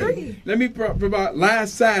 Exactly. I agree. Let me provide.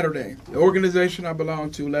 Last Saturday, the organization I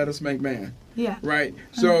belong to, Let Us Make Man. Yeah. Right.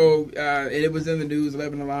 So it was in the news,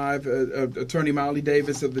 11 Alive. Attorney Molly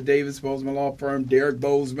Davis of the Davis Bozeman law firm, Derek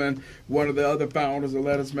Bozeman, one of the other founders of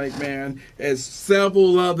Let Us Make Man, as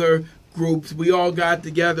several other groups. We all got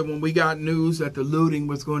together when we got news that the looting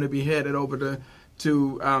was going to be headed over to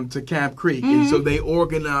Camp Creek, and so they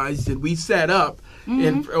organized and we set up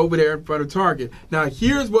over there in front of Target. Now,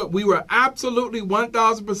 here's what we were absolutely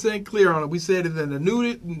 1,000% clear on. We said it in the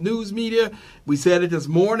news media. We said it this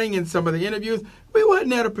morning in some of the interviews. We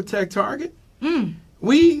wasn't there to protect Target.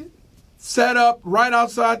 We set up right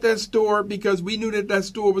outside that store because we knew that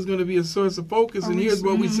store was going to be a source of focus. And here's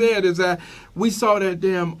what we said is that we saw that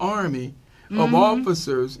damn army of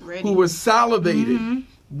officers who were salivating,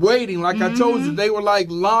 waiting. Like I told you, they were like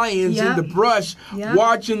lions in the brush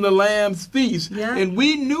watching the lambs feast. And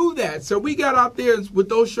we knew that. So we got out there with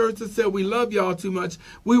those shirts that said, we love y'all too much.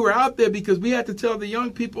 We were out there because we had to tell the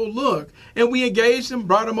young people, look. And we engaged them,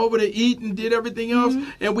 brought them over to eat and did everything else.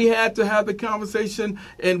 And we had to have the conversation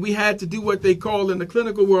and we had to do what they call in the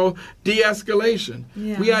clinical world de-escalation.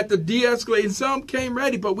 We had to de-escalate. And some came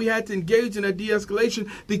ready, but we had to engage in a de-escalation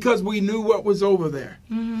because we knew what was over there.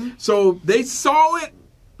 So they saw it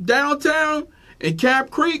downtown in Camp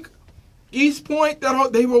Creek, East Point,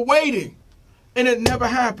 they were waiting, and it never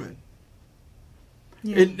happened.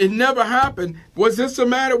 It never happened. Was this a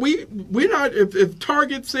matter? We're not. If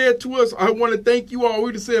Target said to us, "I want to thank you all," we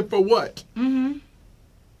would have said, "For what?"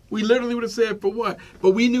 We literally would have said, "For what?"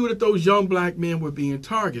 But we knew that those young black men were being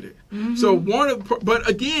targeted. So but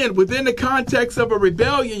again, within the context of a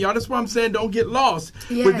rebellion, y'all, that's why I'm saying don't get lost.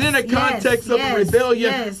 Within the context of a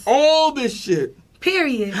rebellion, all this shit.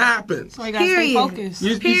 Happens. So you gotta stay focused.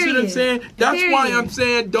 You see what I'm saying? That's why I'm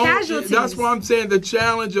saying that's why I'm saying the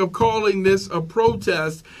challenge of calling this a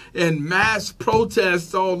protest and mass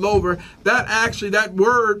protests all over. That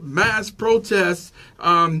word mass protest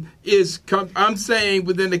I'm saying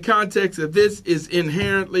within the context of this is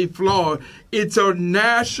inherently flawed. It's a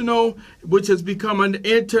national, which has become an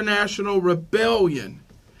international rebellion.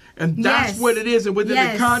 And that's what it is. And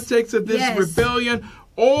within the context of this rebellion,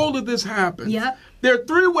 all of this happens. There are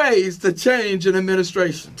three ways to change an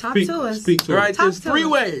administration. Talk to us. Right? There's three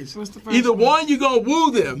ways. Either one, you're going to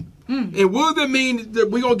woo them. And woo them means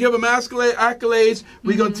that we're going to give them accolades.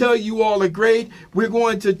 We're going to tell you all are great. We're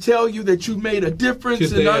going to tell you that you made a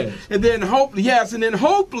difference. And then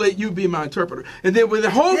hopefully, you be my interpreter. And then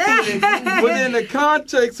within the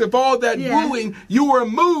context of all that wooing, you were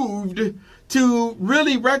moved to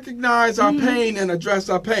really recognize our pain and address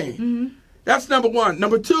our pain. That's number one.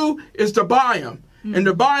 Number two is to buy them. And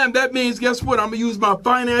to buy them, that means, guess what? I'm going to use my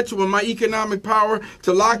financial and my economic power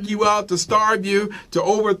to lock you out, to starve you, to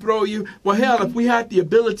overthrow you. Well, hell, if we had the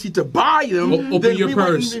ability to buy them, open your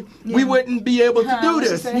purse. We wouldn't be able to do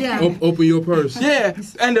this. Open your purse.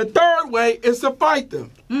 And the third way is to fight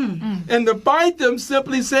them. And to fight them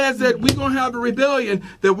simply says that we're going to have a rebellion,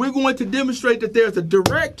 that we're going to demonstrate that there's a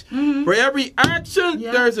direct, for every action,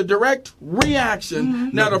 there's a direct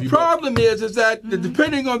reaction. Now, the problem is that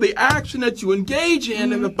depending on the action that you engage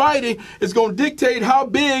in and the fighting is going to dictate how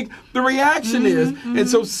big the reaction is. And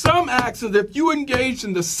so some actions, if you engage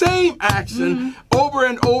in the same action over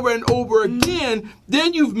and over and over again,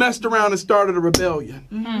 then you've messed around and started a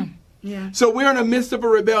rebellion. So we're in the midst of a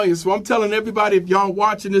rebellion. So I'm telling everybody, if y'all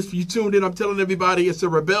watching this, if you tuned in, I'm telling everybody it's a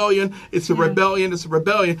rebellion. It's a rebellion. It's a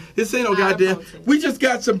rebellion. This ain't no goddamn. We just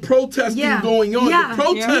got some protesting going on. The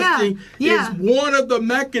protesting is one of the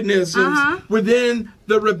mechanisms within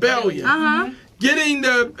the rebellion. getting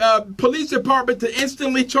the police department to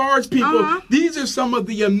instantly charge people. These are some of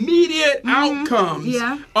the immediate outcomes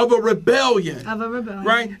of a rebellion.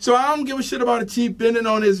 Right? So I don't give a shit about a chief bending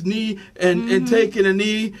on his knee and taking a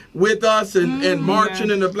knee with us and marching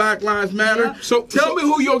in the Black Lives Matter. So tell me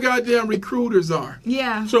who your goddamn recruiters are.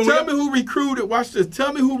 So tell me who recruited. Watch this.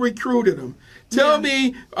 Tell me who recruited them. Tell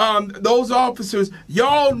me those officers.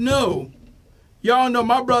 Y'all know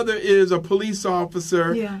my brother is a police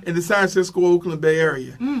officer in the San Francisco, Oakland Bay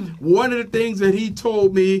Area. One of the things that he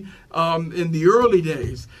told me in the early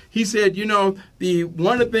days, he said, you know,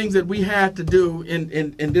 one of the things that we had to do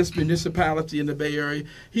in this municipality in the Bay Area,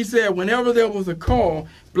 he said whenever there was a call,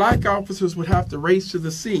 black officers would have to race to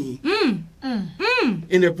the scene.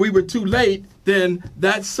 And if we were too late, then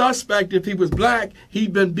that suspect, if he was black,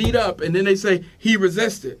 he'd been beat up. And then they say he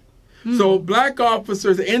resisted. So black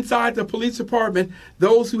officers inside the police department,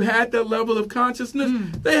 those who had that level of consciousness,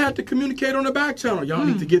 they had to communicate on the back channel. Y'all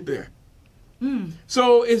need to get there.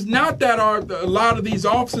 So it's not that a lot of these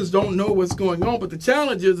officers don't know what's going on, but the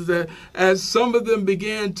challenge is that as some of them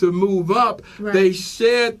began to move up, they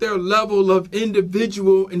shared their level of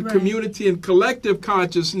individual and community and collective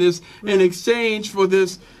consciousness in exchange for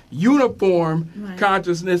this uniform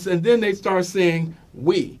consciousness, and then they start saying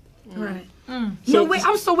we. So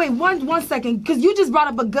wait one second, because you just brought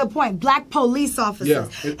up a good point. Black police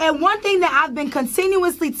officers. And one thing that I've been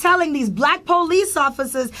continuously telling these black police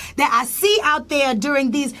officers that I see out there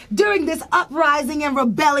during this uprising and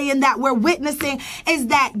rebellion that we're witnessing is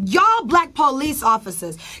that y'all black police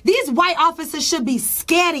officers, these white officers should be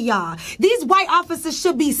scared of y'all. These white officers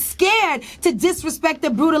should be scared to disrespect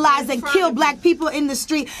and brutalize and kill black people in the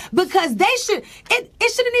street, because they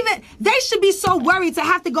should be so worried to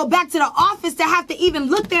have to go back to the office to have to even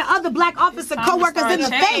look their other black officer co-workers in the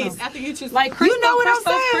face. After you just like Crystal, you know what I'm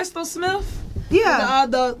saying? Crystal Smith.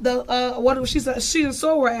 She's a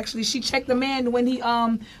sower actually. She checked the man when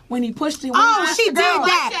he pushed him. She did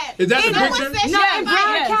that. Is that the picture? No, in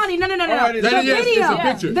Broward County. No. The video. It's a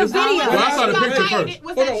picture. The video. Well, I saw the picture first.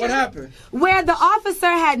 Hold on, what happened? Where the officer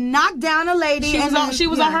had knocked down a lady. She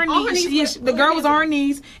was on her knees. The girl was on her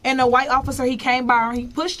knees, and the white officer, he came by her, he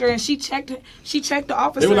pushed her, and she checked the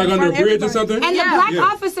officer. They were like under a bridge or something? And the black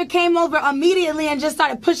officer came over immediately and just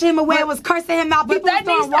started pushing him away and was cursing him out. People were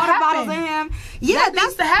throwing water bottles at him. Yeah,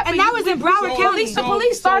 that's to happen. And that was in Broward County. The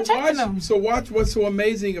police started checking them. So watch what's so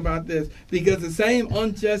amazing about this, because the same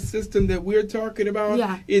unjust system that we're talking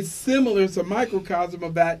about is similar. It's a microcosm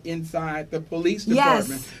of that inside the police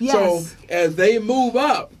department. So as they move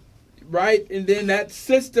up, right, and then that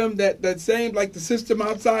system, that same, like the system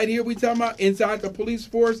outside here we talking about, inside the police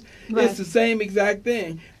force, it's the same exact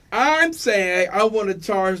thing. I'm saying I want to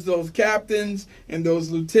charge those captains and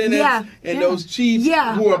those lieutenants and those chiefs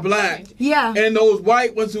who are black and those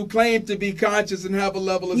white ones who claim to be conscious and have a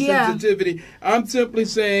level of sensitivity. I'm simply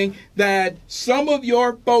saying that some of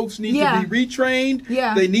your folks need to be retrained.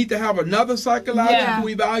 They need to have another psychological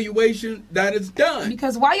evaluation that is done.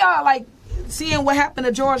 Because why y'all like seeing what happened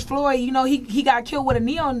to George Floyd? You know, he got killed with a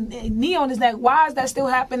knee on his neck. Why is that still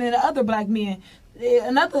happening to other black men?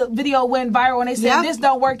 Another video went viral and they said this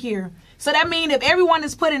don't work here. So that means if everyone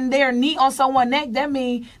is putting their knee on someone's neck, that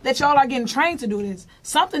means that y'all are getting trained to do this.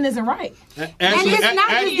 Something isn't right. And it's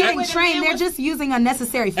not just getting trained; they're just using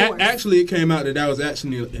unnecessary force. Actually, it came out that was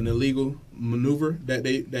actually an illegal maneuver that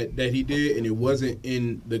he did, and it wasn't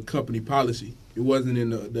in the company policy. It wasn't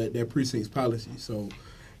in their precinct's policy. So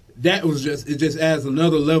that was it just adds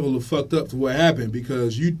another level of fucked up to what happened,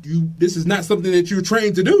 because this is not something that you're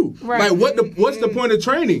trained to do. Like what's the point of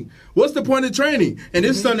training? What's the point of training? And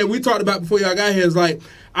this is something that we talked about before y'all got here. Is like,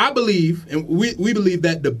 I believe, and we believe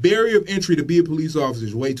that the barrier of entry to be a police officer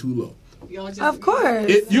is way too low. Of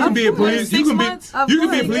course. You can be a police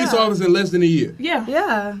officer in less than a year.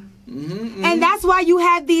 Yeah. And that's why you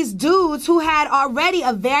had these dudes who had already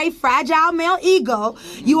a very fragile male ego.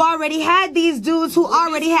 You already had these dudes who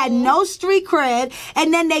already had no street cred,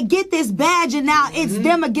 and then they get this badge, and now it's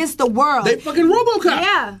them against the world. They fucking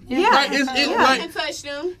RoboCop. Like,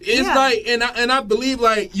 it's like, and I believe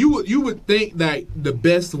like you would think that the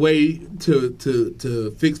best way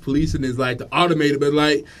to fix policing is like to automate it, but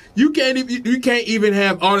like you can't even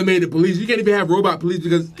have automated police. You can't even have robot police,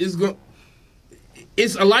 because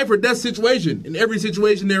it's a life or death situation in every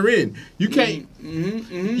situation they're in. You can't.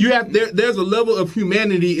 You have there's a level of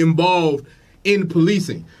humanity involved in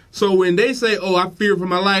policing. So when they say, "Oh, I fear for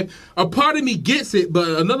my life," a part of me gets it, but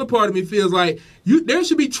another part of me feels like there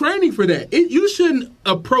should be training for that. You shouldn't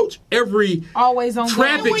approach every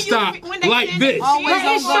traffic stop like this.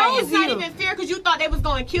 It's not even fear because you thought they was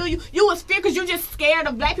going to kill you. You was fear because you just scared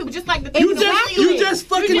of black people, just like the you just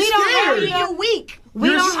fucking scared. You're weak.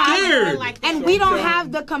 You're scared. And we don't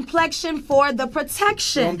have the complexion for the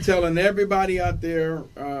protection. So I'm telling everybody out there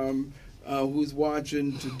who's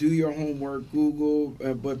watching to do your homework, Google,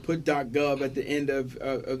 but put .gov at the end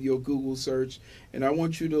of your Google search. And I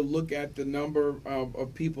want you to look at the number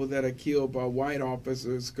of people that are killed by white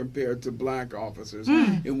officers compared to black officers.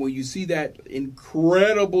 And when you see that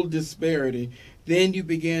incredible disparity, then you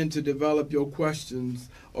begin to develop your questions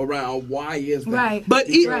around why is that. Right. But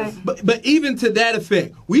even to that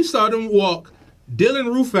effect, we saw them walk Dylan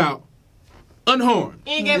Roof out unharmed.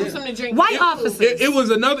 And gave him something to drink. White officers. It was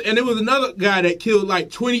another guy that killed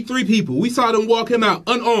like 23 people. We saw them walk him out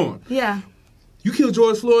unarmed. Yeah. You killed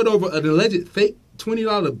George Floyd over an alleged fake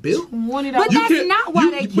 $20 bill? $20. But that's not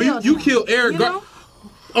why they killed him. You killed Eric Gardner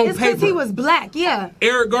on it's paper. Because he was black, yeah.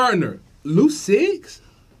 Eric Gardner. Loose cigs?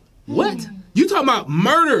 What? You talking about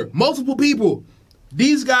murder, multiple people.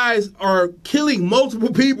 These guys are killing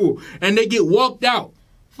multiple people, and they get walked out.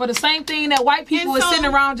 For the same thing that white people are sitting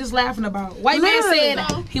around just laughing about. White man said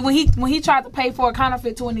when he tried to pay for a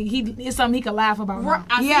counterfeit $20, it's something he could laugh about.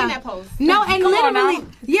 I seen that post. No, and literally,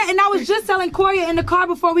 and I was just telling Corey in the car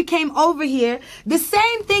before we came over here, the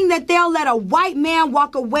same thing that they'll let a white man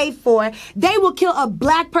walk away for, they will kill a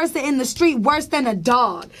black person in the street worse than a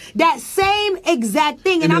dog. That same exact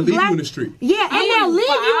thing. And they'll leave you in the street. Yeah, and they'll leave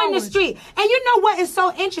you in the street. And you know what is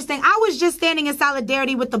so interesting? I was just standing in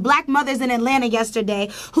solidarity with the black mothers in Atlanta yesterday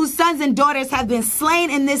whose sons and daughters have been slain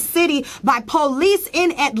in this city by police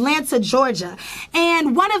in Atlanta, Georgia.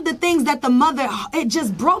 And one of the things that the mother, it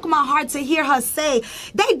just broke my heart to hear her say,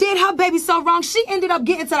 they did her baby so wrong, she ended up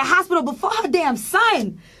getting to the hospital before her damn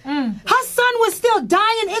son. Her son was still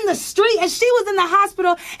dying in the street and she was in the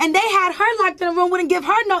hospital and they had her locked in a room, wouldn't give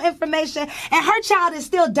her no information, and her child is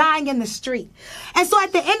still dying in the street. And so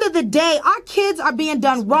at the end of the day, our kids are being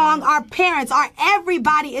done wrong. Our parents,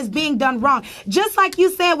 everybody is being done wrong. Just like you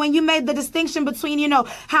said when you made the distinction between,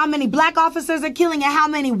 how many black officers are killing and how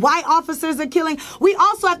many white officers are killing. We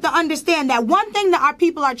also have to understand that one thing that our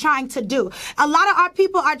people are trying to do, a lot of our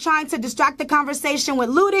people are trying to distract the conversation with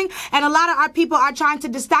looting, and a lot of our people are trying to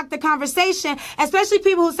distract the conversation, especially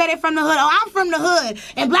people who say they're from the hood. Oh, I'm from the hood,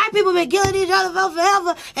 and black people been killing each other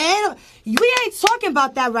forever. And we ain't talking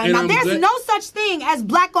about that right now. There's no such thing as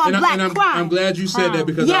black on black crime. I'm glad you said that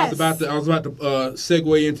because I was about to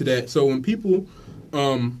segue into that. So when people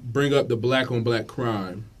bring up the black on black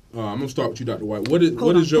crime, I'm gonna start with you, Dr. White.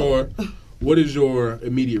 What is your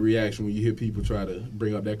immediate reaction when you hear people try to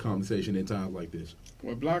bring up that conversation in times like this?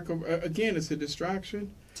 Well, again, it's a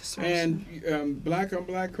distraction. And black on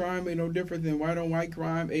black crime ain't no different than white on white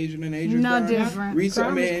crime, Asian on Asian crime. No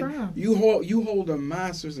different. You hold a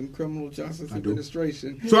master's in criminal justice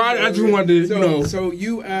administration. So I just wanted to So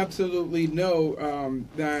you absolutely know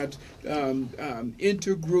that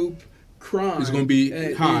intergroup crime is going to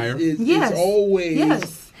be higher. It's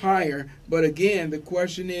always higher. But again, the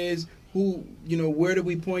question is where do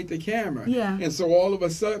we point the camera? Yeah. And so all of a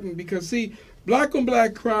sudden, because see, black on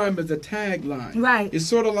black crime is a tagline. Right. It's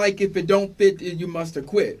sort of like if it don't fit, you must have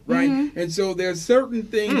quit. Right. Mm-hmm. And so there's certain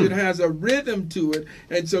things that has a rhythm to it.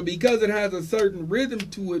 And so because it has a certain rhythm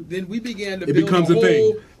to it, then we began to build a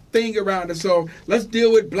whole thing around it. So let's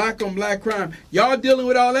deal with black on black crime. Y'all dealing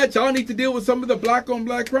with all that. Y'all need to deal with some of the black on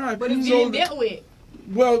black crime. But it's being dealt with.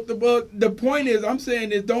 Well, the point is, I'm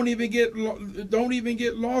saying is don't even get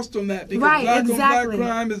lost on that, because black on black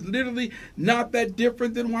crime is literally not that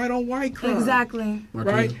different than white on white crime. Exactly.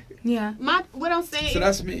 Right? Yeah. What I'm saying. So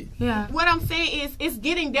that's me. Yeah. What I'm saying is, it's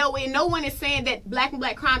getting dealt with. And no one is saying that black and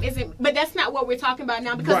black crime isn't. But that's not what we're talking about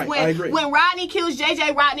now. Because when Rodney kills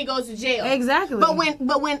JJ, Rodney goes to jail. Exactly. But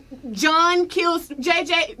when John kills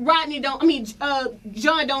JJ,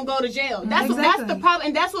 John don't go to jail. That's the problem,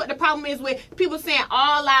 and that's what the problem is with people saying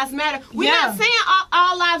all lives matter. We're not saying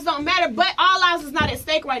all lives don't matter, but all lives is not at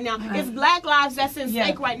stake right now. Right. It's black lives that's in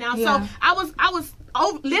stake right now. Yeah. So I was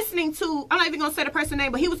listening to, I'm not even gonna say the person's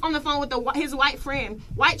name, but he was on the phone with his white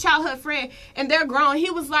childhood friend, and they're grown. He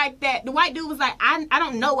was like that. The white dude was like, I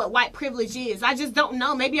don't know what white privilege is. I just don't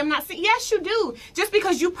know. Maybe I'm not saying. Yes, you do. Just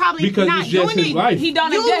because you probably not doing it, life. He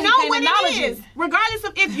don't. You know what it is. Regardless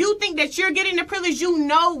of if you think that you're getting the privilege, you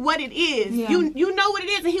know what it is. Yeah. You know what it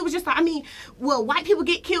is. And he was just like, white people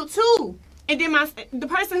get killed too. And then the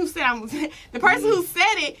person who said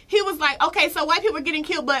it, he was like, okay, so white people are getting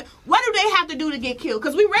killed, but what do they have to do to get killed?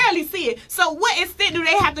 Because we rarely see it. So what extent do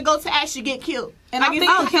they have to go to actually get killed? And I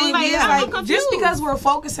think just because we're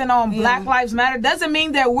focusing on Black Lives Matter doesn't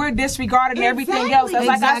mean that we're disregarding everything else. That's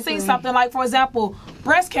like I see something like, for example,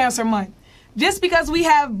 Breast Cancer Month. Just because we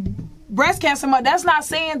have Breast Cancer Month, that's not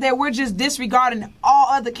saying that we're just disregarding all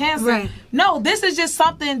other cancer. Right. No, this is just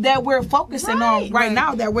something that we're focusing on right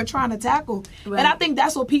now, that we're trying to tackle. Right. And I think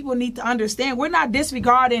that's what people need to understand. We're not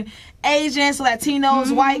disregarding Asians,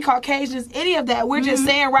 Latinos, white, Caucasians, any of that. We're just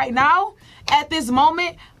saying right now, at this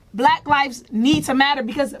moment, Black lives need to matter,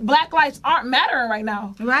 because Black lives aren't mattering right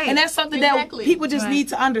now. Right. And that's something that people just need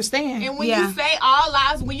to understand. And when you say all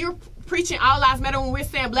lives, when you're preaching all lives matter, when we're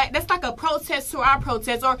saying Black, that's like a protest to our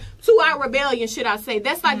protest, or to our rebellion, should I say.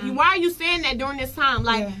 That's like, why are you saying that during this time?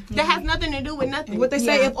 Like, that has nothing to do with nothing. What they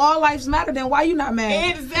say, if all lives matter, then why you not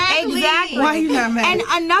mad? Exactly. Why you not mad? And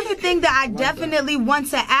another thing that I definitely want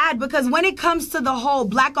to add, because when it comes to the whole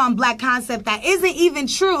black on black concept, that isn't even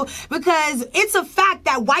true, because it's a fact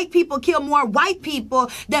that white people kill more white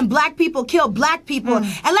people than black people kill black people. And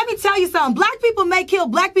let me tell you something, black people may kill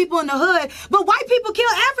black people in the hood, but white people kill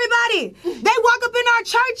everybody. They walk up in our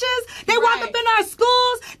churches, they walk up in our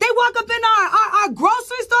schools, they walk up in our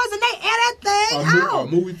grocery stores, and they air that thing out.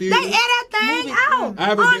 Movie theater. They air that thing out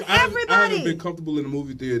on everybody. I haven't been comfortable in the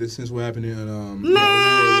movie theater since what happened in Man,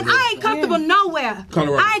 I ain't comfortable nowhere.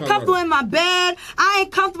 I ain't comfortable in my bed. I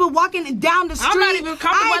ain't comfortable walking down the street. I'm not even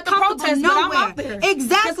comfortable at the protest, but I'm out there.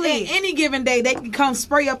 Exactly. Any given day, they can come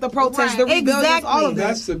spray up the protest, the rebellions, all of that.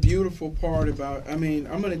 That's the beautiful part about, I mean,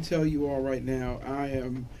 I'm going to tell you all right now, I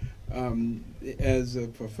am, as a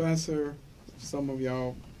professor, some of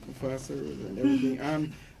y'all professors and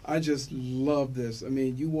everything, I just love this. I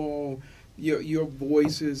mean, you all, your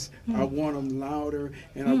voices, I want them louder,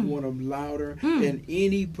 and I want them louder. And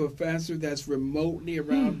any professor that's remotely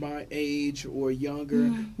around my age or younger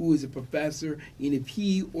who is a professor, and if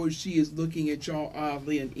he or she is looking at y'all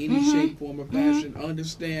oddly in any shape, form, or fashion,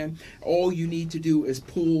 understand, all you need to do is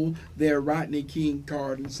pull their Rodney King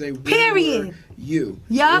card and say, period. Where were you?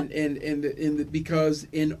 Yep. Because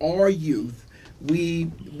in our youth, we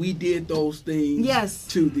did those things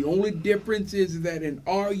too. The only difference is that in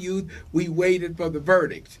our youth we waited for the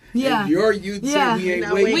verdict. In your youth said we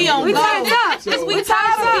ain't waiting. We don't go. So, we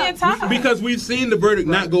tired of being tired. Because we've seen the verdict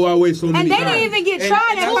not go our way so many times. And they didn't even get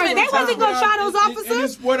tried at first. They wasn't going to try those officers. And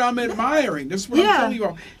it's what I'm admiring. That's what I'm telling you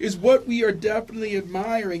all. Is what we are definitely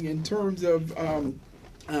admiring in terms of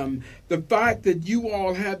the fact that you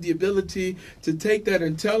all have the ability to take that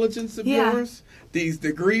intelligence of yours, these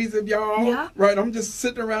degrees of y'all, right? I'm just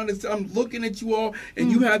sitting around and I'm looking at you all,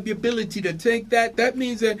 and you have the ability to take that. That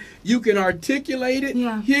means that you can articulate it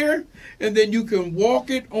here, and then you can walk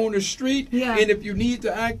it on the street. And if you need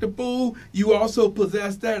to act a fool, you also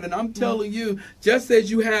possess that. And I'm telling you, just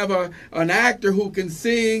as you have an actor who can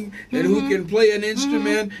sing and who can play an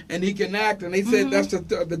instrument and he can act, and they said that's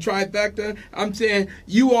the trifecta, I'm saying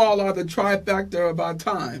you all are the trifecta of our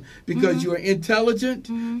time, because you are intelligent,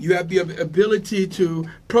 you have the ability to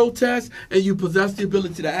protest, and you possess the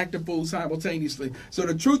ability to act a fool simultaneously. So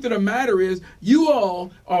the truth of the matter is, you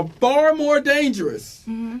all are far more dangerous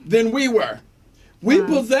than we were. We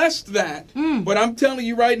possessed that, but I'm telling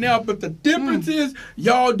you right now, but the difference is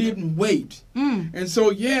y'all didn't wait. And so,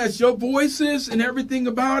 yes, your voices and everything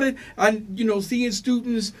about it, and seeing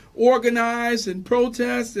students organize and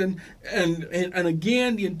protest, and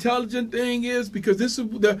again, the intelligent thing is, because this is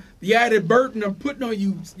the added burden of putting on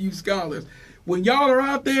you scholars. When y'all are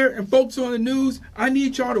out there and folks on the news, I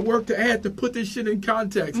need y'all to work to put this shit in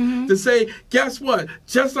context. To say, guess what?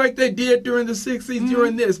 Just like they did during the 60s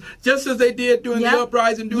during this, just as they did during the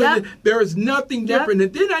uprising during this, there is nothing different.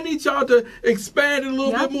 And then I need y'all to expand it a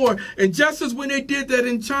little bit more. And just as when they did that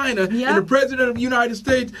in China, and the President of the United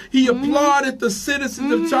States, he applauded the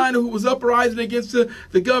citizens of China who was uprising against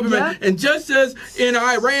the government. And just as in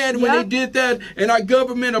Iran, when they did that, and our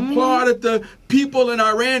government applauded the people in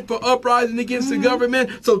Iran for uprising against the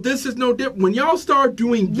government. So this is no different. When y'all start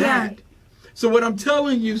doing that, so what I'm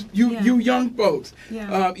telling you, you young folks,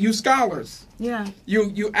 you scholars,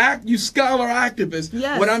 you scholar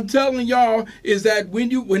activists, what I'm telling y'all is that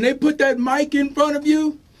when they put that mic in front of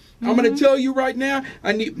you, I'm going to tell you right now,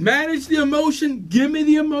 I need manage the emotion, give me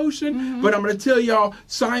the emotion, but I'm going to tell y'all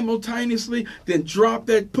simultaneously, then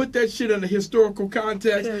put that shit in a historical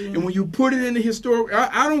context, and when you put it in the historical,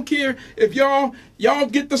 I don't care if y'all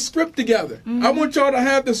get the script together. I want y'all to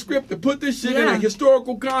have the script to put this shit in a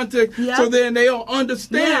historical context, so then they'll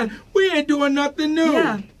understand we ain't doing nothing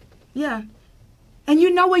new. And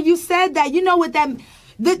you know what you said that, you know what that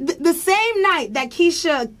The same night that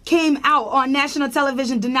Keisha came out on national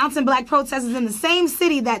television denouncing black protesters in the same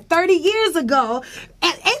city that 30 years ago,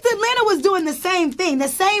 Atlanta was doing the same thing. The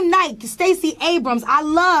same night, Stacey Abrams, I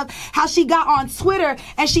love how she got on Twitter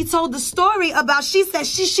and she told the story about, she said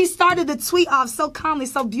she started the tweet off so calmly,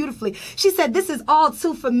 so beautifully. She said, this is all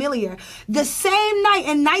too familiar. The same night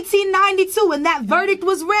in 1992, when that verdict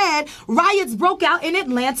was read, riots broke out in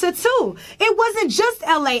Atlanta too. It wasn't just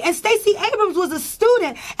LA. And Stacey Abrams was a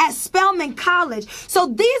student at Spelman College. So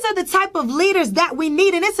these are the type of leaders that we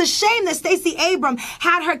need. And it's a shame that Stacey Abrams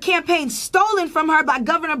had her campaign stolen from her by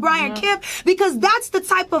Governor Brian Kemp, because that's the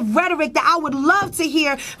type of rhetoric that I would love to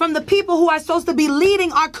hear from the people who are supposed to be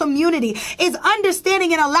leading our community, is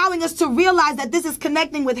understanding and allowing us to realize that this is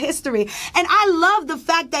connecting with history. And I love the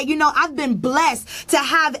fact that, you know, I've been blessed to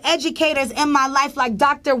have educators in my life like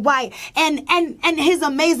Dr. White and his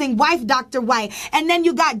amazing wife, Dr. White. And then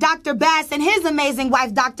you got Dr. Bass and his amazing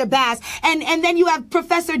wife, Dr. Bass. And then you have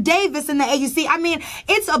Professor Davis in the AUC. I mean,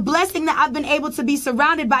 it's a blessing that I've been able to be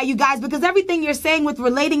surrounded by you guys, because everything you're saying with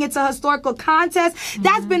relating it to historical context,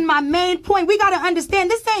 that's been my main point. We got to understand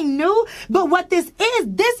this ain't new, but what this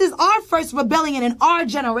is our first rebellion in our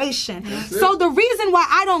generation. So the reason why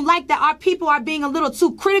I don't like that our people are being a little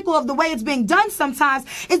too critical of the way it's being done sometimes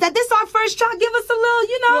is that this is our first try. Give us a little,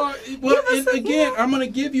 you know. I'm going to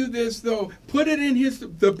give you this though. Put it in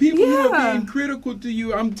the people who are being critical to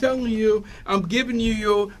you. I'm telling you, I'm giving you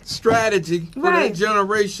your strategy for that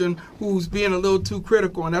generation who's being a little too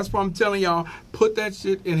critical, and that's why I'm telling y'all, put that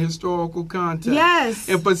shit in historical context. Yes.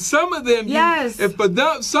 And for some of them,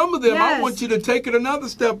 I want you to take it another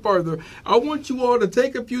step further. I want you all to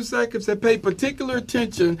take a few seconds and pay particular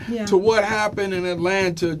attention to what happened in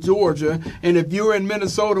Atlanta, Georgia, and if you're in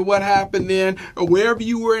Minnesota, what happened then, or wherever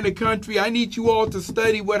you were in the country. I need you all to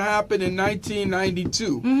study what happened in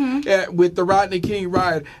 1992 with the Rodney King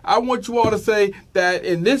riot. I want you all to say that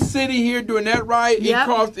in this city here during that riot,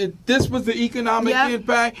 this was the economic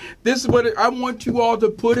impact. This is what I want you all to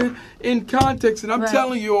put it in context. And I'm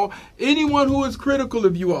telling you all, anyone who is critical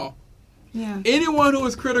of you all, anyone who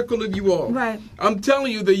is critical of you all, I'm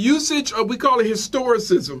telling you, the usage of, we call it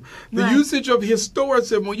historicism, the usage of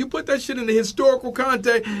historicism, when you put that shit in the historical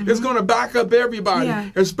context, it's going to back up everybody,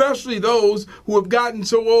 especially those who have gotten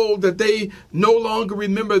so old that they no longer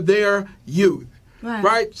remember their youth.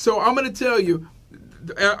 Right? So I'm going to tell you,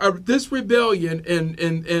 this rebellion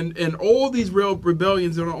and all these real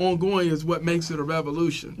rebellions that are ongoing is what makes it a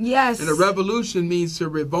revolution. Yes. And a revolution means to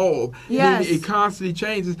revolve. Yes. It constantly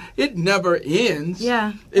changes. It never ends.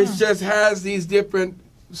 Yeah. It just has these different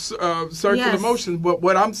circular motions. But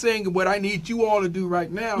what I'm saying, what I need you all to do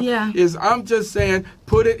right now is, I'm just saying,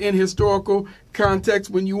 put it in historical context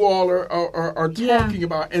when you all are talking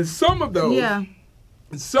about. And some of those.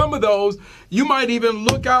 Some of those, you might even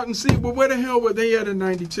look out and see, well, where the hell were they at in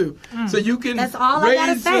 92? So you can raise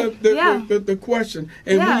the question.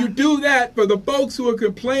 And when you do that, for the folks who are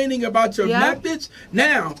complaining about your methods,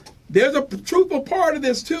 now, there's a truthful part of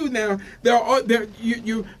this too. Now,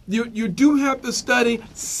 you do have to study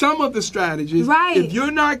some of the strategies. Right. If you're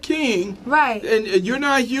not King, and you're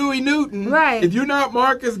not Huey Newton, if you're not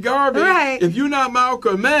Marcus Garvey, if you're not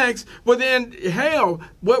Malcolm X, well then, hell,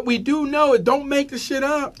 what we do know is, don't make the shit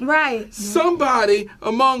up. Right. Somebody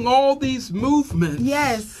among all these movements,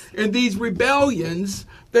 and these rebellions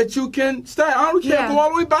that you can study. I don't care, go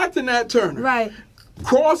all the way back to Nat Turner. Right.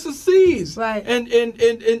 Cross the seas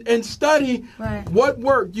and study what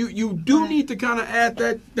worked. You do need to kind of add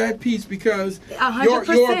that piece, because your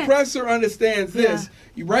oppressor understands this.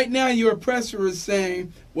 Right now, your oppressor is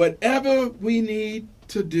saying, whatever we need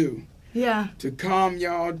to do to calm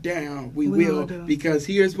y'all down, we will, because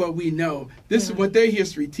here's what we know. This is what their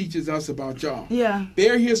history teaches us about y'all.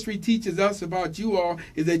 Their history teaches us about you all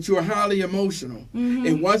is that you're highly emotional.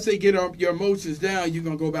 And once they get your emotions down, you're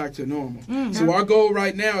going to go back to normal. So our goal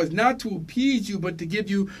right now is not to appease you, but to give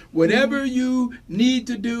you whatever you need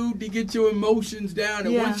to do to get your emotions down.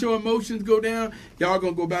 And once your emotions go down, y'all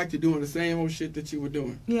going to go back to doing the same old shit that you were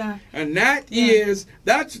doing. And that is,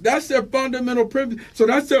 that's their fundamental privilege. So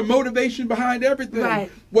that's their motivation behind everything.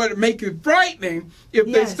 What make it frightening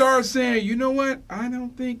if they start saying, you know what, I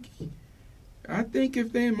think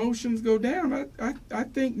if their emotions go down, I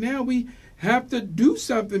think now we have to do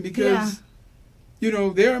something, because you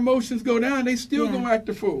know, their emotions go down, they still gonna act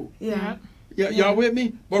a fool. Y'all with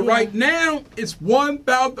me? But right now, it's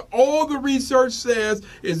all the research says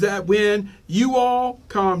is that when you all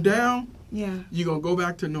calm down, you're going to go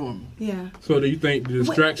back to normal. Yeah. So do you think the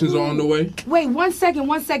distractions are on the way? Wait, 1 second.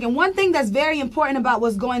 One thing that's very important about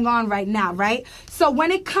what's going on right now, right? So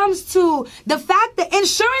when it comes to the fact that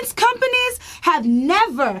insurance companies have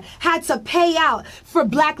never had to pay out for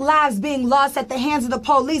black lives being lost at the hands of the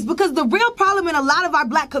police, because the real problem in a lot of our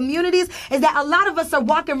black communities is that a lot of us are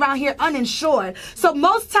walking around here uninsured. So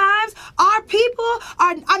most times our people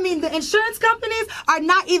are, the insurance companies are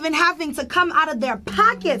not even having to come out of their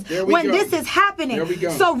pockets when this is happening.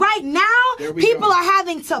 So right now, people are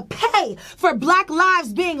having to pay for black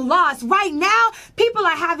lives being lost. Right now, people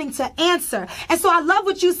are having to answer. And so I love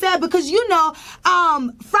what you said, because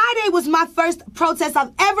Friday was my first protest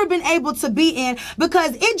I've ever been able to be in,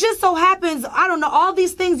 because it just so happens, I don't know, all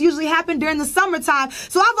these things usually happen during the summertime.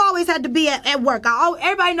 So I've always had to be at work.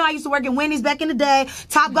 Everybody know I used to work at Wendy's back in the day,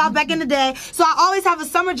 Top Golf back in the day. So I always have a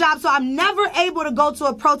summer job, so I'm never able to go to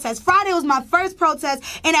a protest. Friday was my first protest,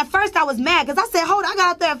 and at first I was mad, because I said, hold on, I got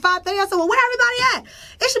out there at 5:30. I said, well, where everybody at?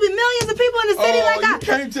 It should be millions of people in the city like that.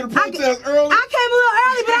 You came to the protest early? I came a little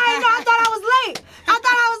early, but I thought I was late.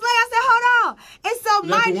 I said, hold on. And so,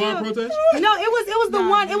 mind you, protest? No,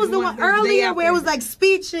 it was the one earlier where it was like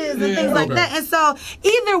speeches and things like that. And so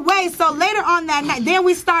either way, so later on that night, then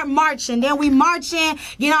we start marching. Then we marching,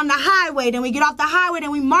 get on the highway. Then we get off the highway.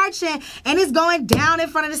 Then we marching, and it's going down in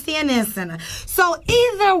front of the CNN Center. So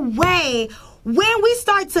either way, when we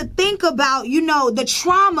start to think about, the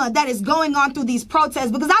trauma that is going on through these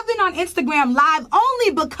protests, because I've been on Instagram Live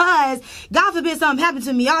only because, God forbid something happened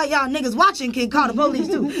to me, all y'all niggas watching can call the police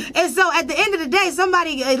too. And so at the end of the day,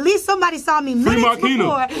 at least somebody saw me minutes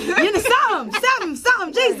before.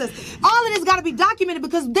 Something, Jesus. All of this got to be documented,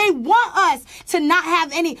 because they want us to not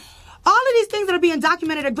have any... All of these things that are being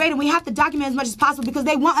documented are great, and we have to document as much as possible, because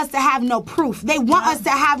they want us to have no proof. They want us to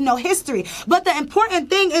have no history. But the important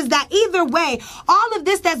thing is that either way, all of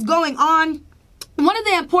this that's going on, one of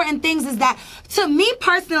the important things is that, to me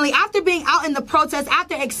personally, after being out in the protest,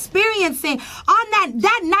 after experiencing on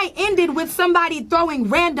that night ended with somebody throwing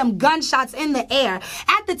random gunshots in the air.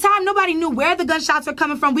 At the time, nobody knew where the gunshots were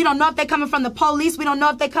coming from. We don't know if they're coming from the police. We don't know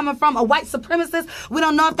if they're coming from a white supremacist. We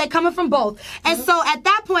don't know if they're coming from both. And so at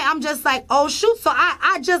that point, I'm just like, oh shoot. So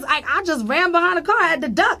I just ran behind a car. I had to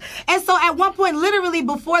duck. And so at one point, literally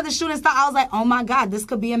before the shooting started, I was like, oh my God, this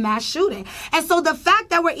could be a mass shooting. And so the fact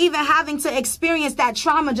that we're even having to experience that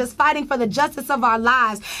trauma, just fighting for the justice of our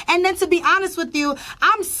lives. And then, to be honest with you,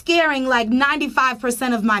 I'm scaring like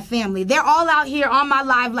 95% of my family. They're all out here on my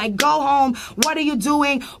live like, go home. What are you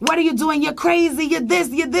doing? What are you doing? You're crazy. You're this,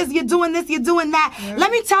 you're doing this, you're doing that. Yeah.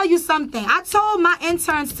 Let me tell you something. I told my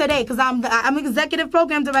interns today, because I'm executive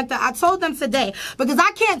program director. I told them today, because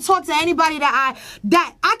I can't talk to anybody I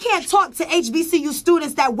can't talk to HBCU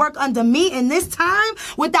students that work under me in this time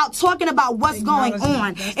without talking about what's going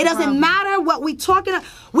on. It doesn't matter what we talking about.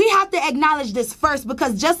 We have to acknowledge this first,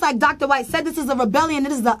 because just like Dr. White said, this is a rebellion.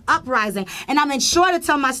 It is an uprising. And I'm sure to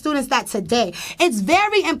tell my students that today. It's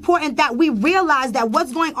very important that we realize that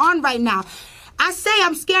what's going on right now. I say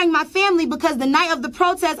I'm scaring my family because the night of the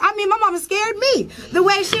protest, my mama scared me the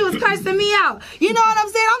way she was cursing me out. You know what I'm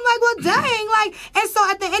saying? I'm like, well, dang. And so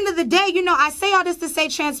at the end of the day, I say all this to say,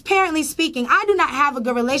 transparently speaking, I do not have a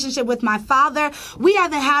good relationship with my father. We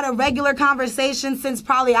haven't had a regular conversation since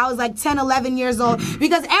probably I was like 10, 11 years old,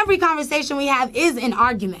 because every conversation we have is an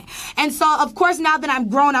argument. And so, of course, now that I'm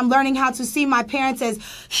grown, I'm learning how to see my parents as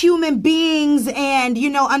human beings and,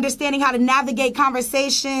 understanding how to navigate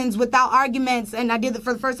conversations without arguments. And I did it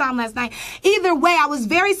for the first time last night. Either way, I was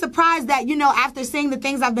very surprised that, after seeing the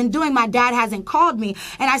things I've been doing, my dad hasn't called me.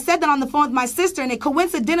 And I said that on the phone with my sister, and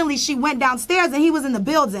coincidentally, she went downstairs and he was in the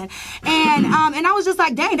building. And I was just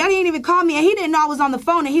like, dang, Daddy ain't even called me. And he didn't know I was on the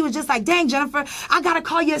phone. And he was just like, dang, Jennifer, I gotta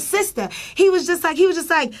call your sister. He was just like,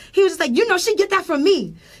 she get that from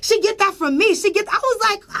me. She get that from me. I was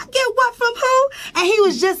like, I get what from who? And he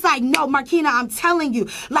was just like, no, Markina, I'm telling you,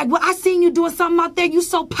 like, what I seen you doing something out there. You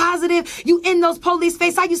so positive. You in those police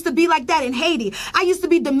face. I used to be like that in Haiti. I used to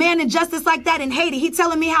be demanding justice like that in Haiti. He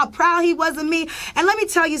telling me how proud he was of me. And let me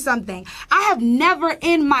tell you something. I have never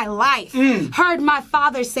in my life heard my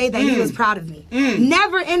father say that he was proud of me.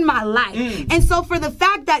 Never in my life. And so for the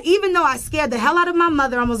fact that even though I scared the hell out of my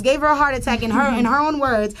mother, almost gave her a heart attack in her own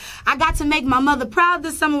words, I got to make my mother proud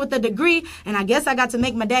this summer with a degree, and I guess I got to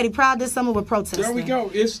make my daddy proud this summer with protesting. There we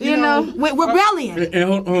go. It's with rebellion.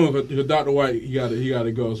 And hold on, Dr. White, he got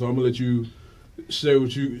to go. So I'm gonna let you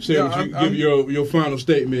give your final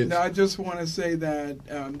statement. No, I just want to say that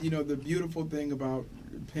the beautiful thing about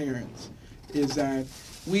parents is that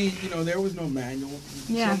there was no manual.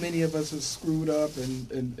 Yeah. So many of us are screwed up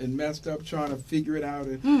and messed up trying to figure it out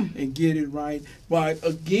and get it right. But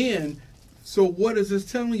again, So what is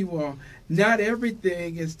this telling you all? Not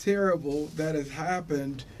everything is terrible that has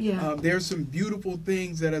happened. Yeah. There's some beautiful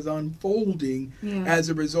things that is unfolding as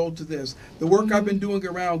a result of this. The work I've been doing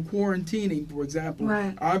around quarantining, for example,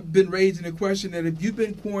 I've been raising the question that if you've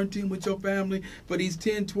been quarantined with your family for these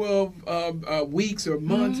 10, 12 weeks or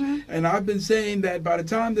months, and I've been saying that by the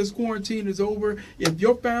time this quarantine is over, if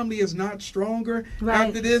your family is not stronger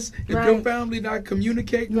after this, if your family not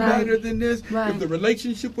communicating better than this, if the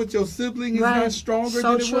relationship with your sibling is not stronger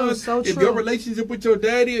than it was, if your relationship with your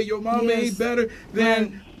daddy or your mama ain't better,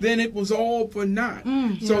 then it was all for naught.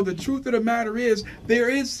 So the truth of the matter is, there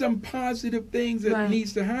is some positive things that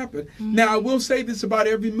needs to happen. Now, I will say this about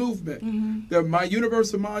every movement. My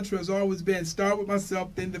universal mantra has always been, start with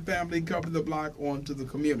myself, then the family, cover the block, on to the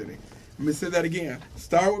community. Let me say that again.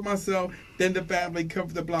 Start with myself, then the family,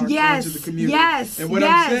 cover the block, onto the community. And what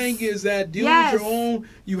I'm saying is that deal with your own,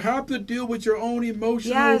 you have to deal with your own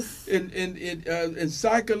emotional and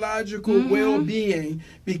psychological well-being,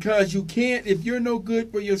 because you can't, if you're no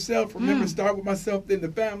good for yourself, remember, start with myself, then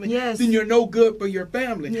the family, then you're no good for your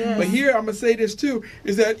family. But here, I'm going to say this too,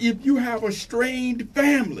 is that if you have a strained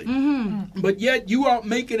family, but yet you are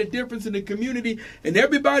making a difference in the community, and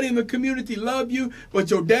everybody in the community love you,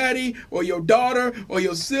 but your daddy or your daughter or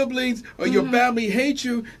your siblings or your family hate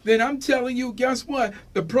you, then I'm telling you, guess what?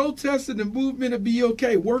 The protest and the movement will be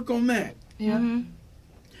okay. Work on that.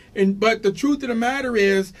 But the truth of the matter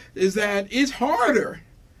is that it's harder.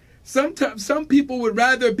 Sometimes some people would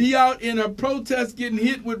rather be out in a protest getting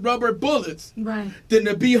hit with rubber bullets than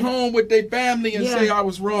to be home with their family and say, I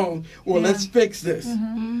was wrong, or let's fix this.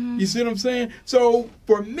 You see what I'm saying? So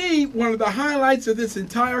for me, one of the highlights of this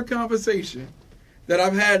entire conversation that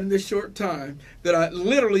I've had in this short time, that I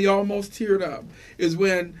literally almost teared up, is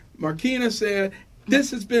when Markina said,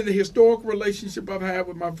 this has been the historical relationship I've had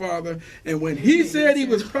with my father. And when he said he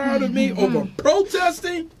was proud of me over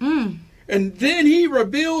protesting, and then he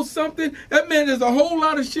revealed something, that meant there's a whole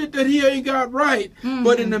lot of shit that he ain't got right.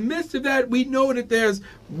 But in the midst of that, we know that there's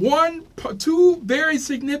two very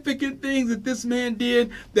significant things that this man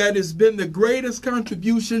did that has been the greatest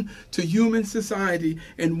contribution to human society.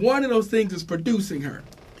 And one of those things is producing her.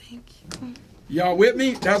 Thank you. Y'all with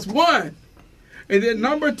me? That's one. And then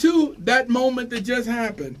number two, that moment that just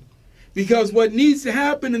happened. Because what needs to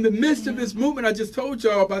happen in the midst of this movement, I just told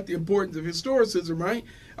y'all about the importance of historicism, right?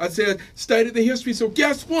 I said, study the history. So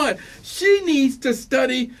guess what? She needs to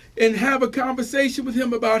study and have a conversation with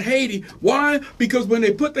him about Haiti. Why? Because when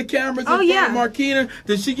they put the cameras in front of Markina,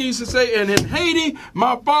 then she used to say, and in Haiti,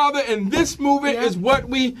 my father and this movement is what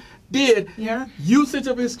we did. Usage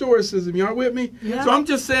of historicism. Y'all with me? So I'm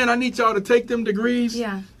just saying, I need y'all to take them degrees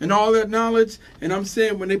and all that knowledge. And I'm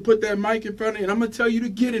saying, when they put that mic in front of you, and I'm going to tell you to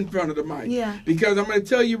get in front of the mic. Because I'm going to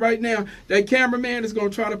tell you right now, that cameraman is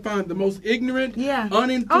going to try to find the most ignorant,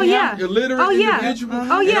 uninformed, illiterate individual.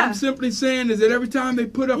 And I'm simply saying is that every time they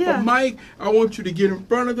put up a mic, I want you to get in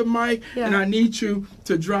front of the mic, and I need you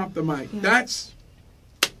to drop the mic. That's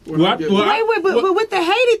but with the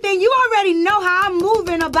Haiti thing, you already know how I'm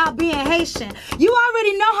moving about being Haitian. You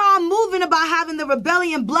already know how I'm moving about having the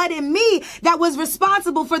rebellion blood in me that was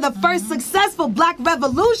responsible for the first successful Black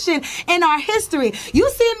revolution in our history. You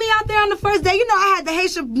see me out there on the first day, you know I had the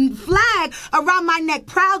Haitian flag around my neck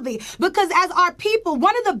proudly, because as our people,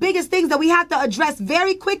 one of the biggest things that we have to address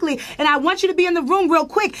very quickly, and I want you to be in the room real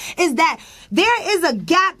quick, is that there is a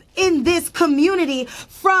gap in this community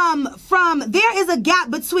there is a gap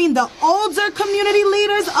between the older community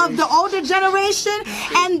leaders of the older generation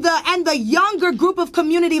and the younger group of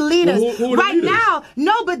community leaders. Right now,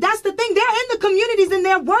 no, but that's the thing. They're in the communities and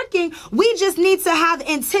they're working. We just need to have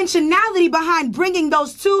intentionality behind bringing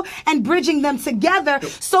those two and bridging them together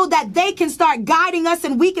so that they can start guiding us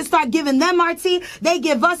and we can start giving them our tea, they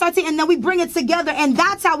give us our tea, and then we bring it together, and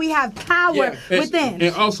that's how we have power within.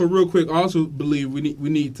 And also, real quick, I also believe we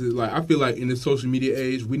need to, like, I feel like in this social media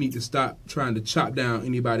age, we need to stop trying to chop down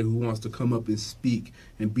anybody who wants to come up and speak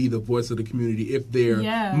and be the voice of the community if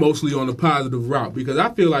they're mostly on a positive route. Because I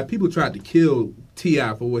feel like people tried to kill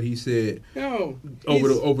T.I. for what he said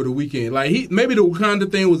over the weekend. Like, maybe the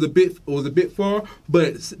Wakanda thing was a bit far,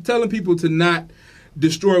 but telling people to not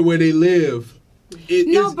destroy where they live.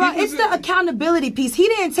 It's the accountability piece. He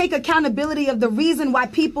didn't take accountability of the reason why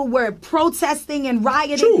people were protesting and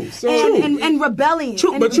rioting and rebelling.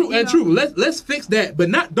 True. Let's fix that,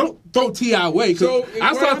 but don't throw T.I. away. So,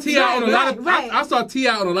 I saw T.I. on a lot of I saw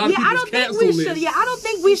T.I. on a lot of people's cancel lists. Yeah, I don't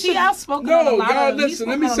think we should. No, y'all listen.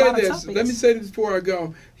 Let me say this. Let me say this before I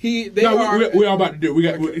go. We're all about to do. We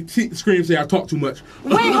got Scream say I talk too much.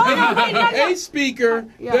 Wait, hold on. A speaker,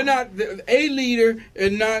 they're not a leader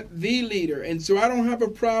and not the leader, and so I don't have a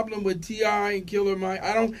problem with T.I. and Killer Mike.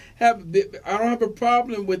 I don't have a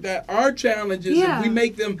problem with that. Our challenge is if we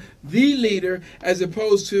make them the leader as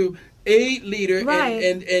opposed to a leader, right.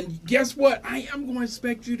 and guess what? I am going to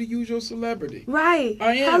expect you to use your celebrity. Right.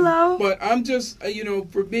 I am. Hello. But I'm just,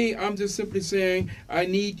 for me, I'm just simply saying I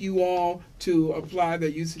need you all to apply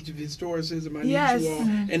the usage of historicism. I need you all.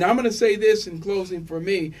 And I'm going to say this in closing for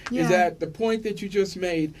me, is that the point that you just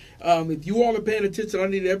made, if you all are paying attention, I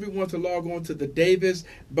need everyone to log on to the Davis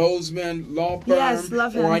Bozeman Law Firm. Yes,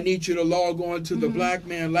 love him. Or I need you to log on to the Black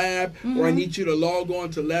Man Lab, or I need you to log on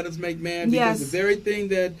to Let Us Make Man, because the very thing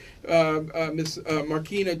that Ms.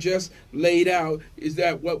 Markina just laid out is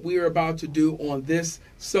that what we're about to do on this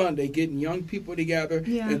Sunday, getting young people together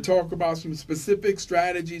and talk about some specific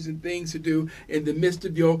strategies and things to do in the midst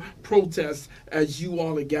of your protests as you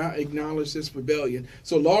all acknowledge this rebellion.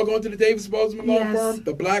 So log on to the Davis Bozeman Law Firm,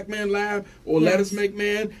 the Black Man Lab, or Let Us Make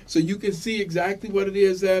Man, so you can see exactly what it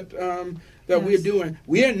is that we're doing.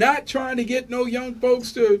 We are not trying to get no young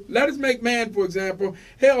folks to Let Us Make Man, for example.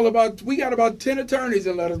 Hell, we got about 10 attorneys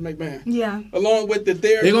in Let Us Make Man. Yeah. Along with the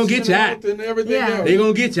therapists. They're going to get you out. And everything else. They're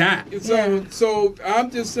going to get you out. So I'm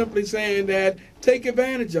just simply saying that take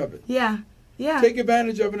advantage of it. Yeah. Yeah. Take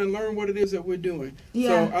advantage of it and learn what it is that we're doing.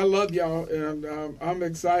 Yeah. So I love y'all, and I'm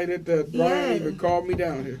excited that Brian even called me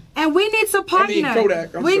down here. And we need to partner.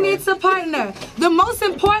 Kodak. We need to partner. The most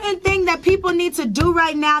important thing that people need to do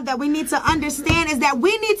right now, that we need to understand, is that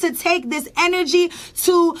we need to take this energy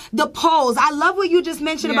to the polls. I love what you just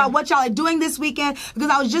mentioned about what y'all are doing this weekend,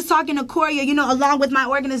 because I was just talking to Coria, along with my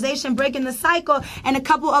organization, Breaking the Cycle, and a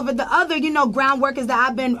couple of the other, ground workers that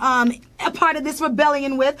I've been a part of this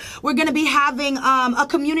rebellion with. We're going to be having a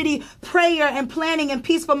community prayer and planning and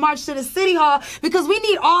peaceful march to the City Hall, because we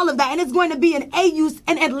need all of that. And it's going to be an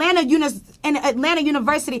Atlanta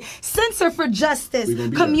University Center for Justice,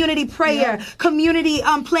 community prayer, community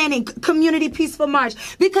planning, community peaceful march,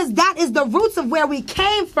 because that is the roots of where we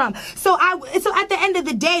came from. So at the end of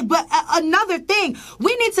the day, but another thing,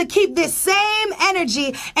 we need to keep this same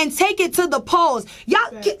energy and take it to the polls.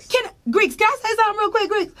 Y'all, Greeks, can I say something real quick,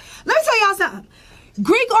 Greeks? Let me tell y'all something.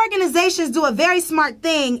 Greek organizations do a very smart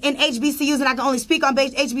thing in HBCUs, and I can only speak on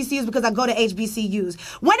HBCUs because I go to HBCUs.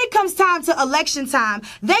 When it comes time to election time,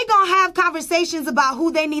 they gonna have conversations about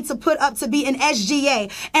who they need to put up to be in SGA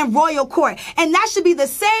and Royal Court. And that should be the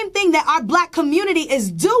same thing that our black community is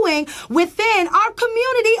doing within our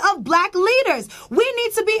community of black leaders. We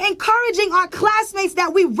need to be encouraging our classmates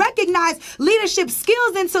that we recognize leadership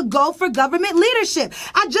skills and to go for government leadership.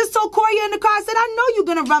 I just told Coria in the car, I said, I know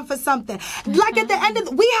you're gonna run for something. Like at the end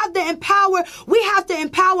of we have to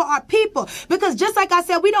empower our people, because just like I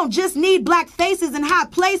said, we don't just need black faces in high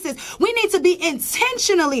places. We need to be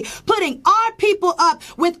intentionally putting our people up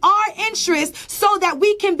with our interests so that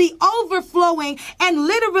we can be overflowing and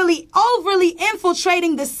literally overly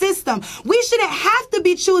infiltrating the system. We shouldn't have to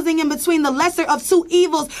be choosing in between the lesser of two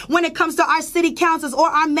evils when it comes to our city councils or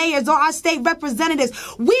our mayors or our state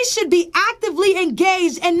representatives. We should be actively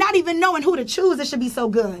engaged and not even knowing who to choose. It should be so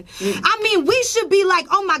good. I mean, we should be like,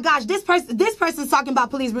 oh my gosh, this person's talking about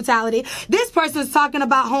police brutality. This person's talking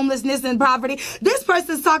about homelessness and poverty. This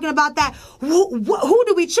person's talking about that. Who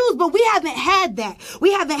do we choose? But we haven't had that.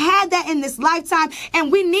 We haven't had that in this lifetime.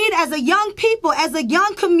 And we need, as a young people, as a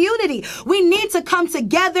young community, we need to come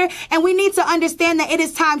together, and we need to understand that it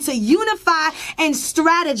is time to unify and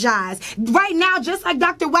strategize. Right now, just like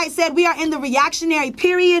Dr. White said, we are in the reactionary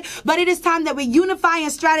period, but it is time that we unify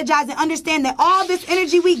and strategize and understand that all this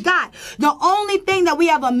energy we got, the only thing that we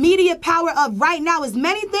have immediate power of right now is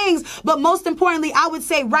many things, but most importantly, I would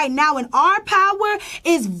say right now in our power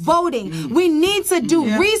is voting. We need to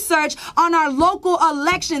do research on our local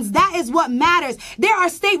elections. That is what matters. There are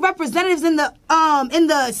state representatives in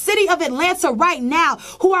the city of Atlanta right now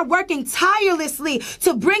who are working tirelessly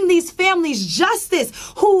to bring these families justice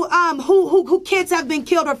who kids have been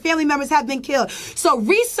killed or family members have been killed. So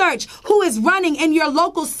research who is running in your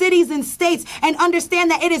local cities and states, and understand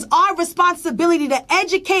that it is our responsibility to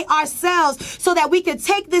educate ourselves so that we can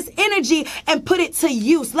take this energy and put it to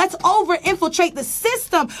use. Let's over-infiltrate the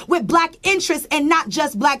system with black interests and not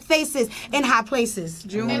just black faces in high places.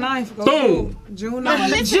 June 9th. Boom. June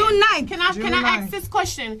 9th. June 9th. Can I ask this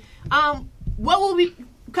question? What will we,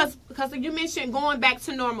 because you mentioned going back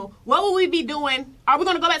to normal, what will we be doing? Are we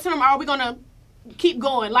going to go back to normal, or are we going to keep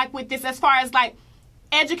going like with this, as far as like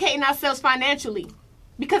educating ourselves financially.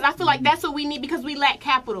 Because I feel like that's what we need because we lack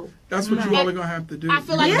capital. That's what you all are going to have to do. I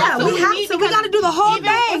feel like that's what we need. We got to do the whole thing.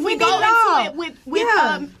 If we go into it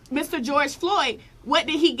with Mr. George Floyd, what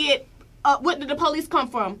did he get? What did the police come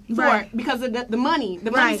from? Because of the money,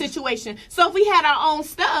 the money situation. So if we had our own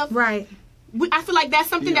stuff, I feel like that's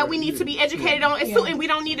something that we need to be educated on, and we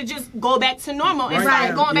don't need to just go back to normal and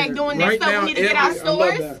start going back doing that stuff. We need to get our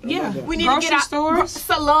stores. We need to get our stores,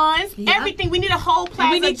 salons, everything. We need a whole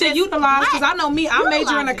plaza. We need to utilize, because I know me, I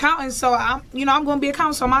major in accounting, so I'm going to be an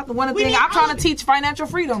accountant. So one of the things I'm trying to teach financial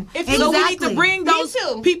freedom. So we need to bring those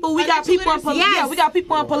people. We got people in we got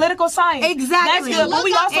people in political science. Exactly. That's good, but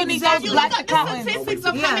we also need those black accountants. The statistics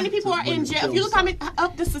of how many people are in jail. If you look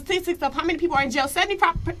up the statistics of how many people are in jail,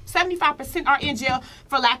 75% are in jail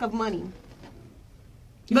for lack of money.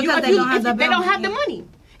 Because they don't have the money.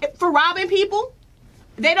 For robbing people,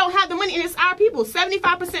 they don't have the money, and it's our people.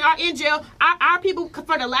 75% are in jail, our people,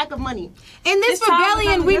 for the lack of money. In this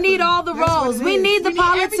rebellion, we need all the roles. We need the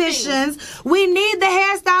politicians. We need the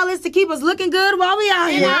hairstylists to keep us looking good while we out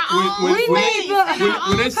here.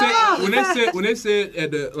 When they said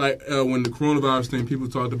at the when the coronavirus thing, people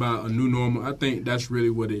talked about a new normal. I think that's really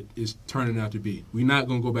what it is turning out to be. We're not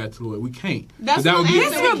going to go back to the way we can't. This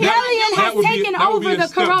rebellion has taken over the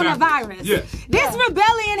coronavirus. Yes. This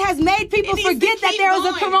rebellion has made people forget that there was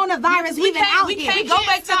a coronavirus even out here. We can't go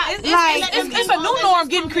back to it's a new norm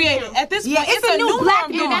getting created at this point. It's a new black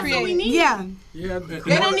norm. That's what we need. Yeah,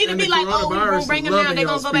 they don't need to be like, oh, we're going to bring them down, they're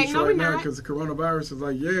going to go back. No, we're not. Because the coronavirus is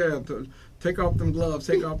like, take off them gloves,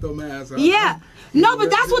 take off those masks. No, but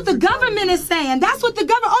that's what the government is saying. That's what the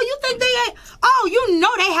government, you think they ain't, you know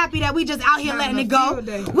they happy that we just out here letting it go.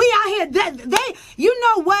 We out here, you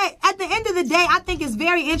know what, at the end of the day, I think it's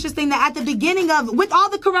very interesting that at the beginning of, with all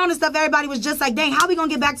the corona stuff, everybody was just like, dang, how we going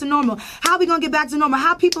to get back to normal? How we going to get back to normal?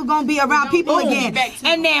 How people going to be around people again?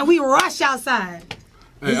 And then we rush outside.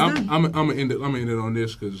 Hey, I'm gonna end it on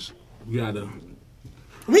this because we gotta.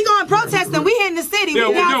 We going protesting. We in the city. Yeah,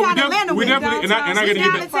 we downtown Atlanta. We definitely, and I gotta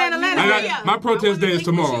get that. My protest day is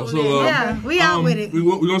tomorrow, so we out with it.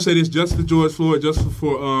 We're gonna say this just for George Floyd, just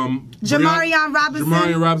for Jamarion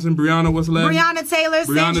Robinson, Breonna, what's the last?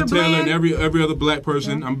 Breonna Taylor, and every other black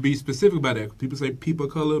person. I'm gonna be specific about that. People say people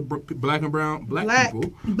of color, black and brown, black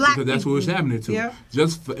people, because that's what it's happening to. Yeah.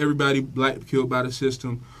 Just for everybody black killed by the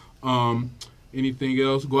system. Anything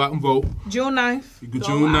else? Go out and vote. June 9th. You go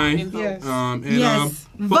June 9th.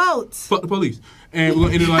 Vote. Fuck the police. And we're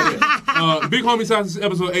going to end it like that. Big Homie Sauce is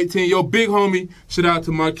episode 18. Yo, Big Homie. Shout out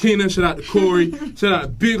to Markina. Shout out to Corey. Shout out to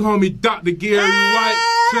Big Homie Dr. Gary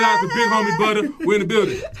White. Shout out to Big Homie Butter. We're in the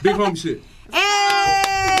building. Big Homie shit.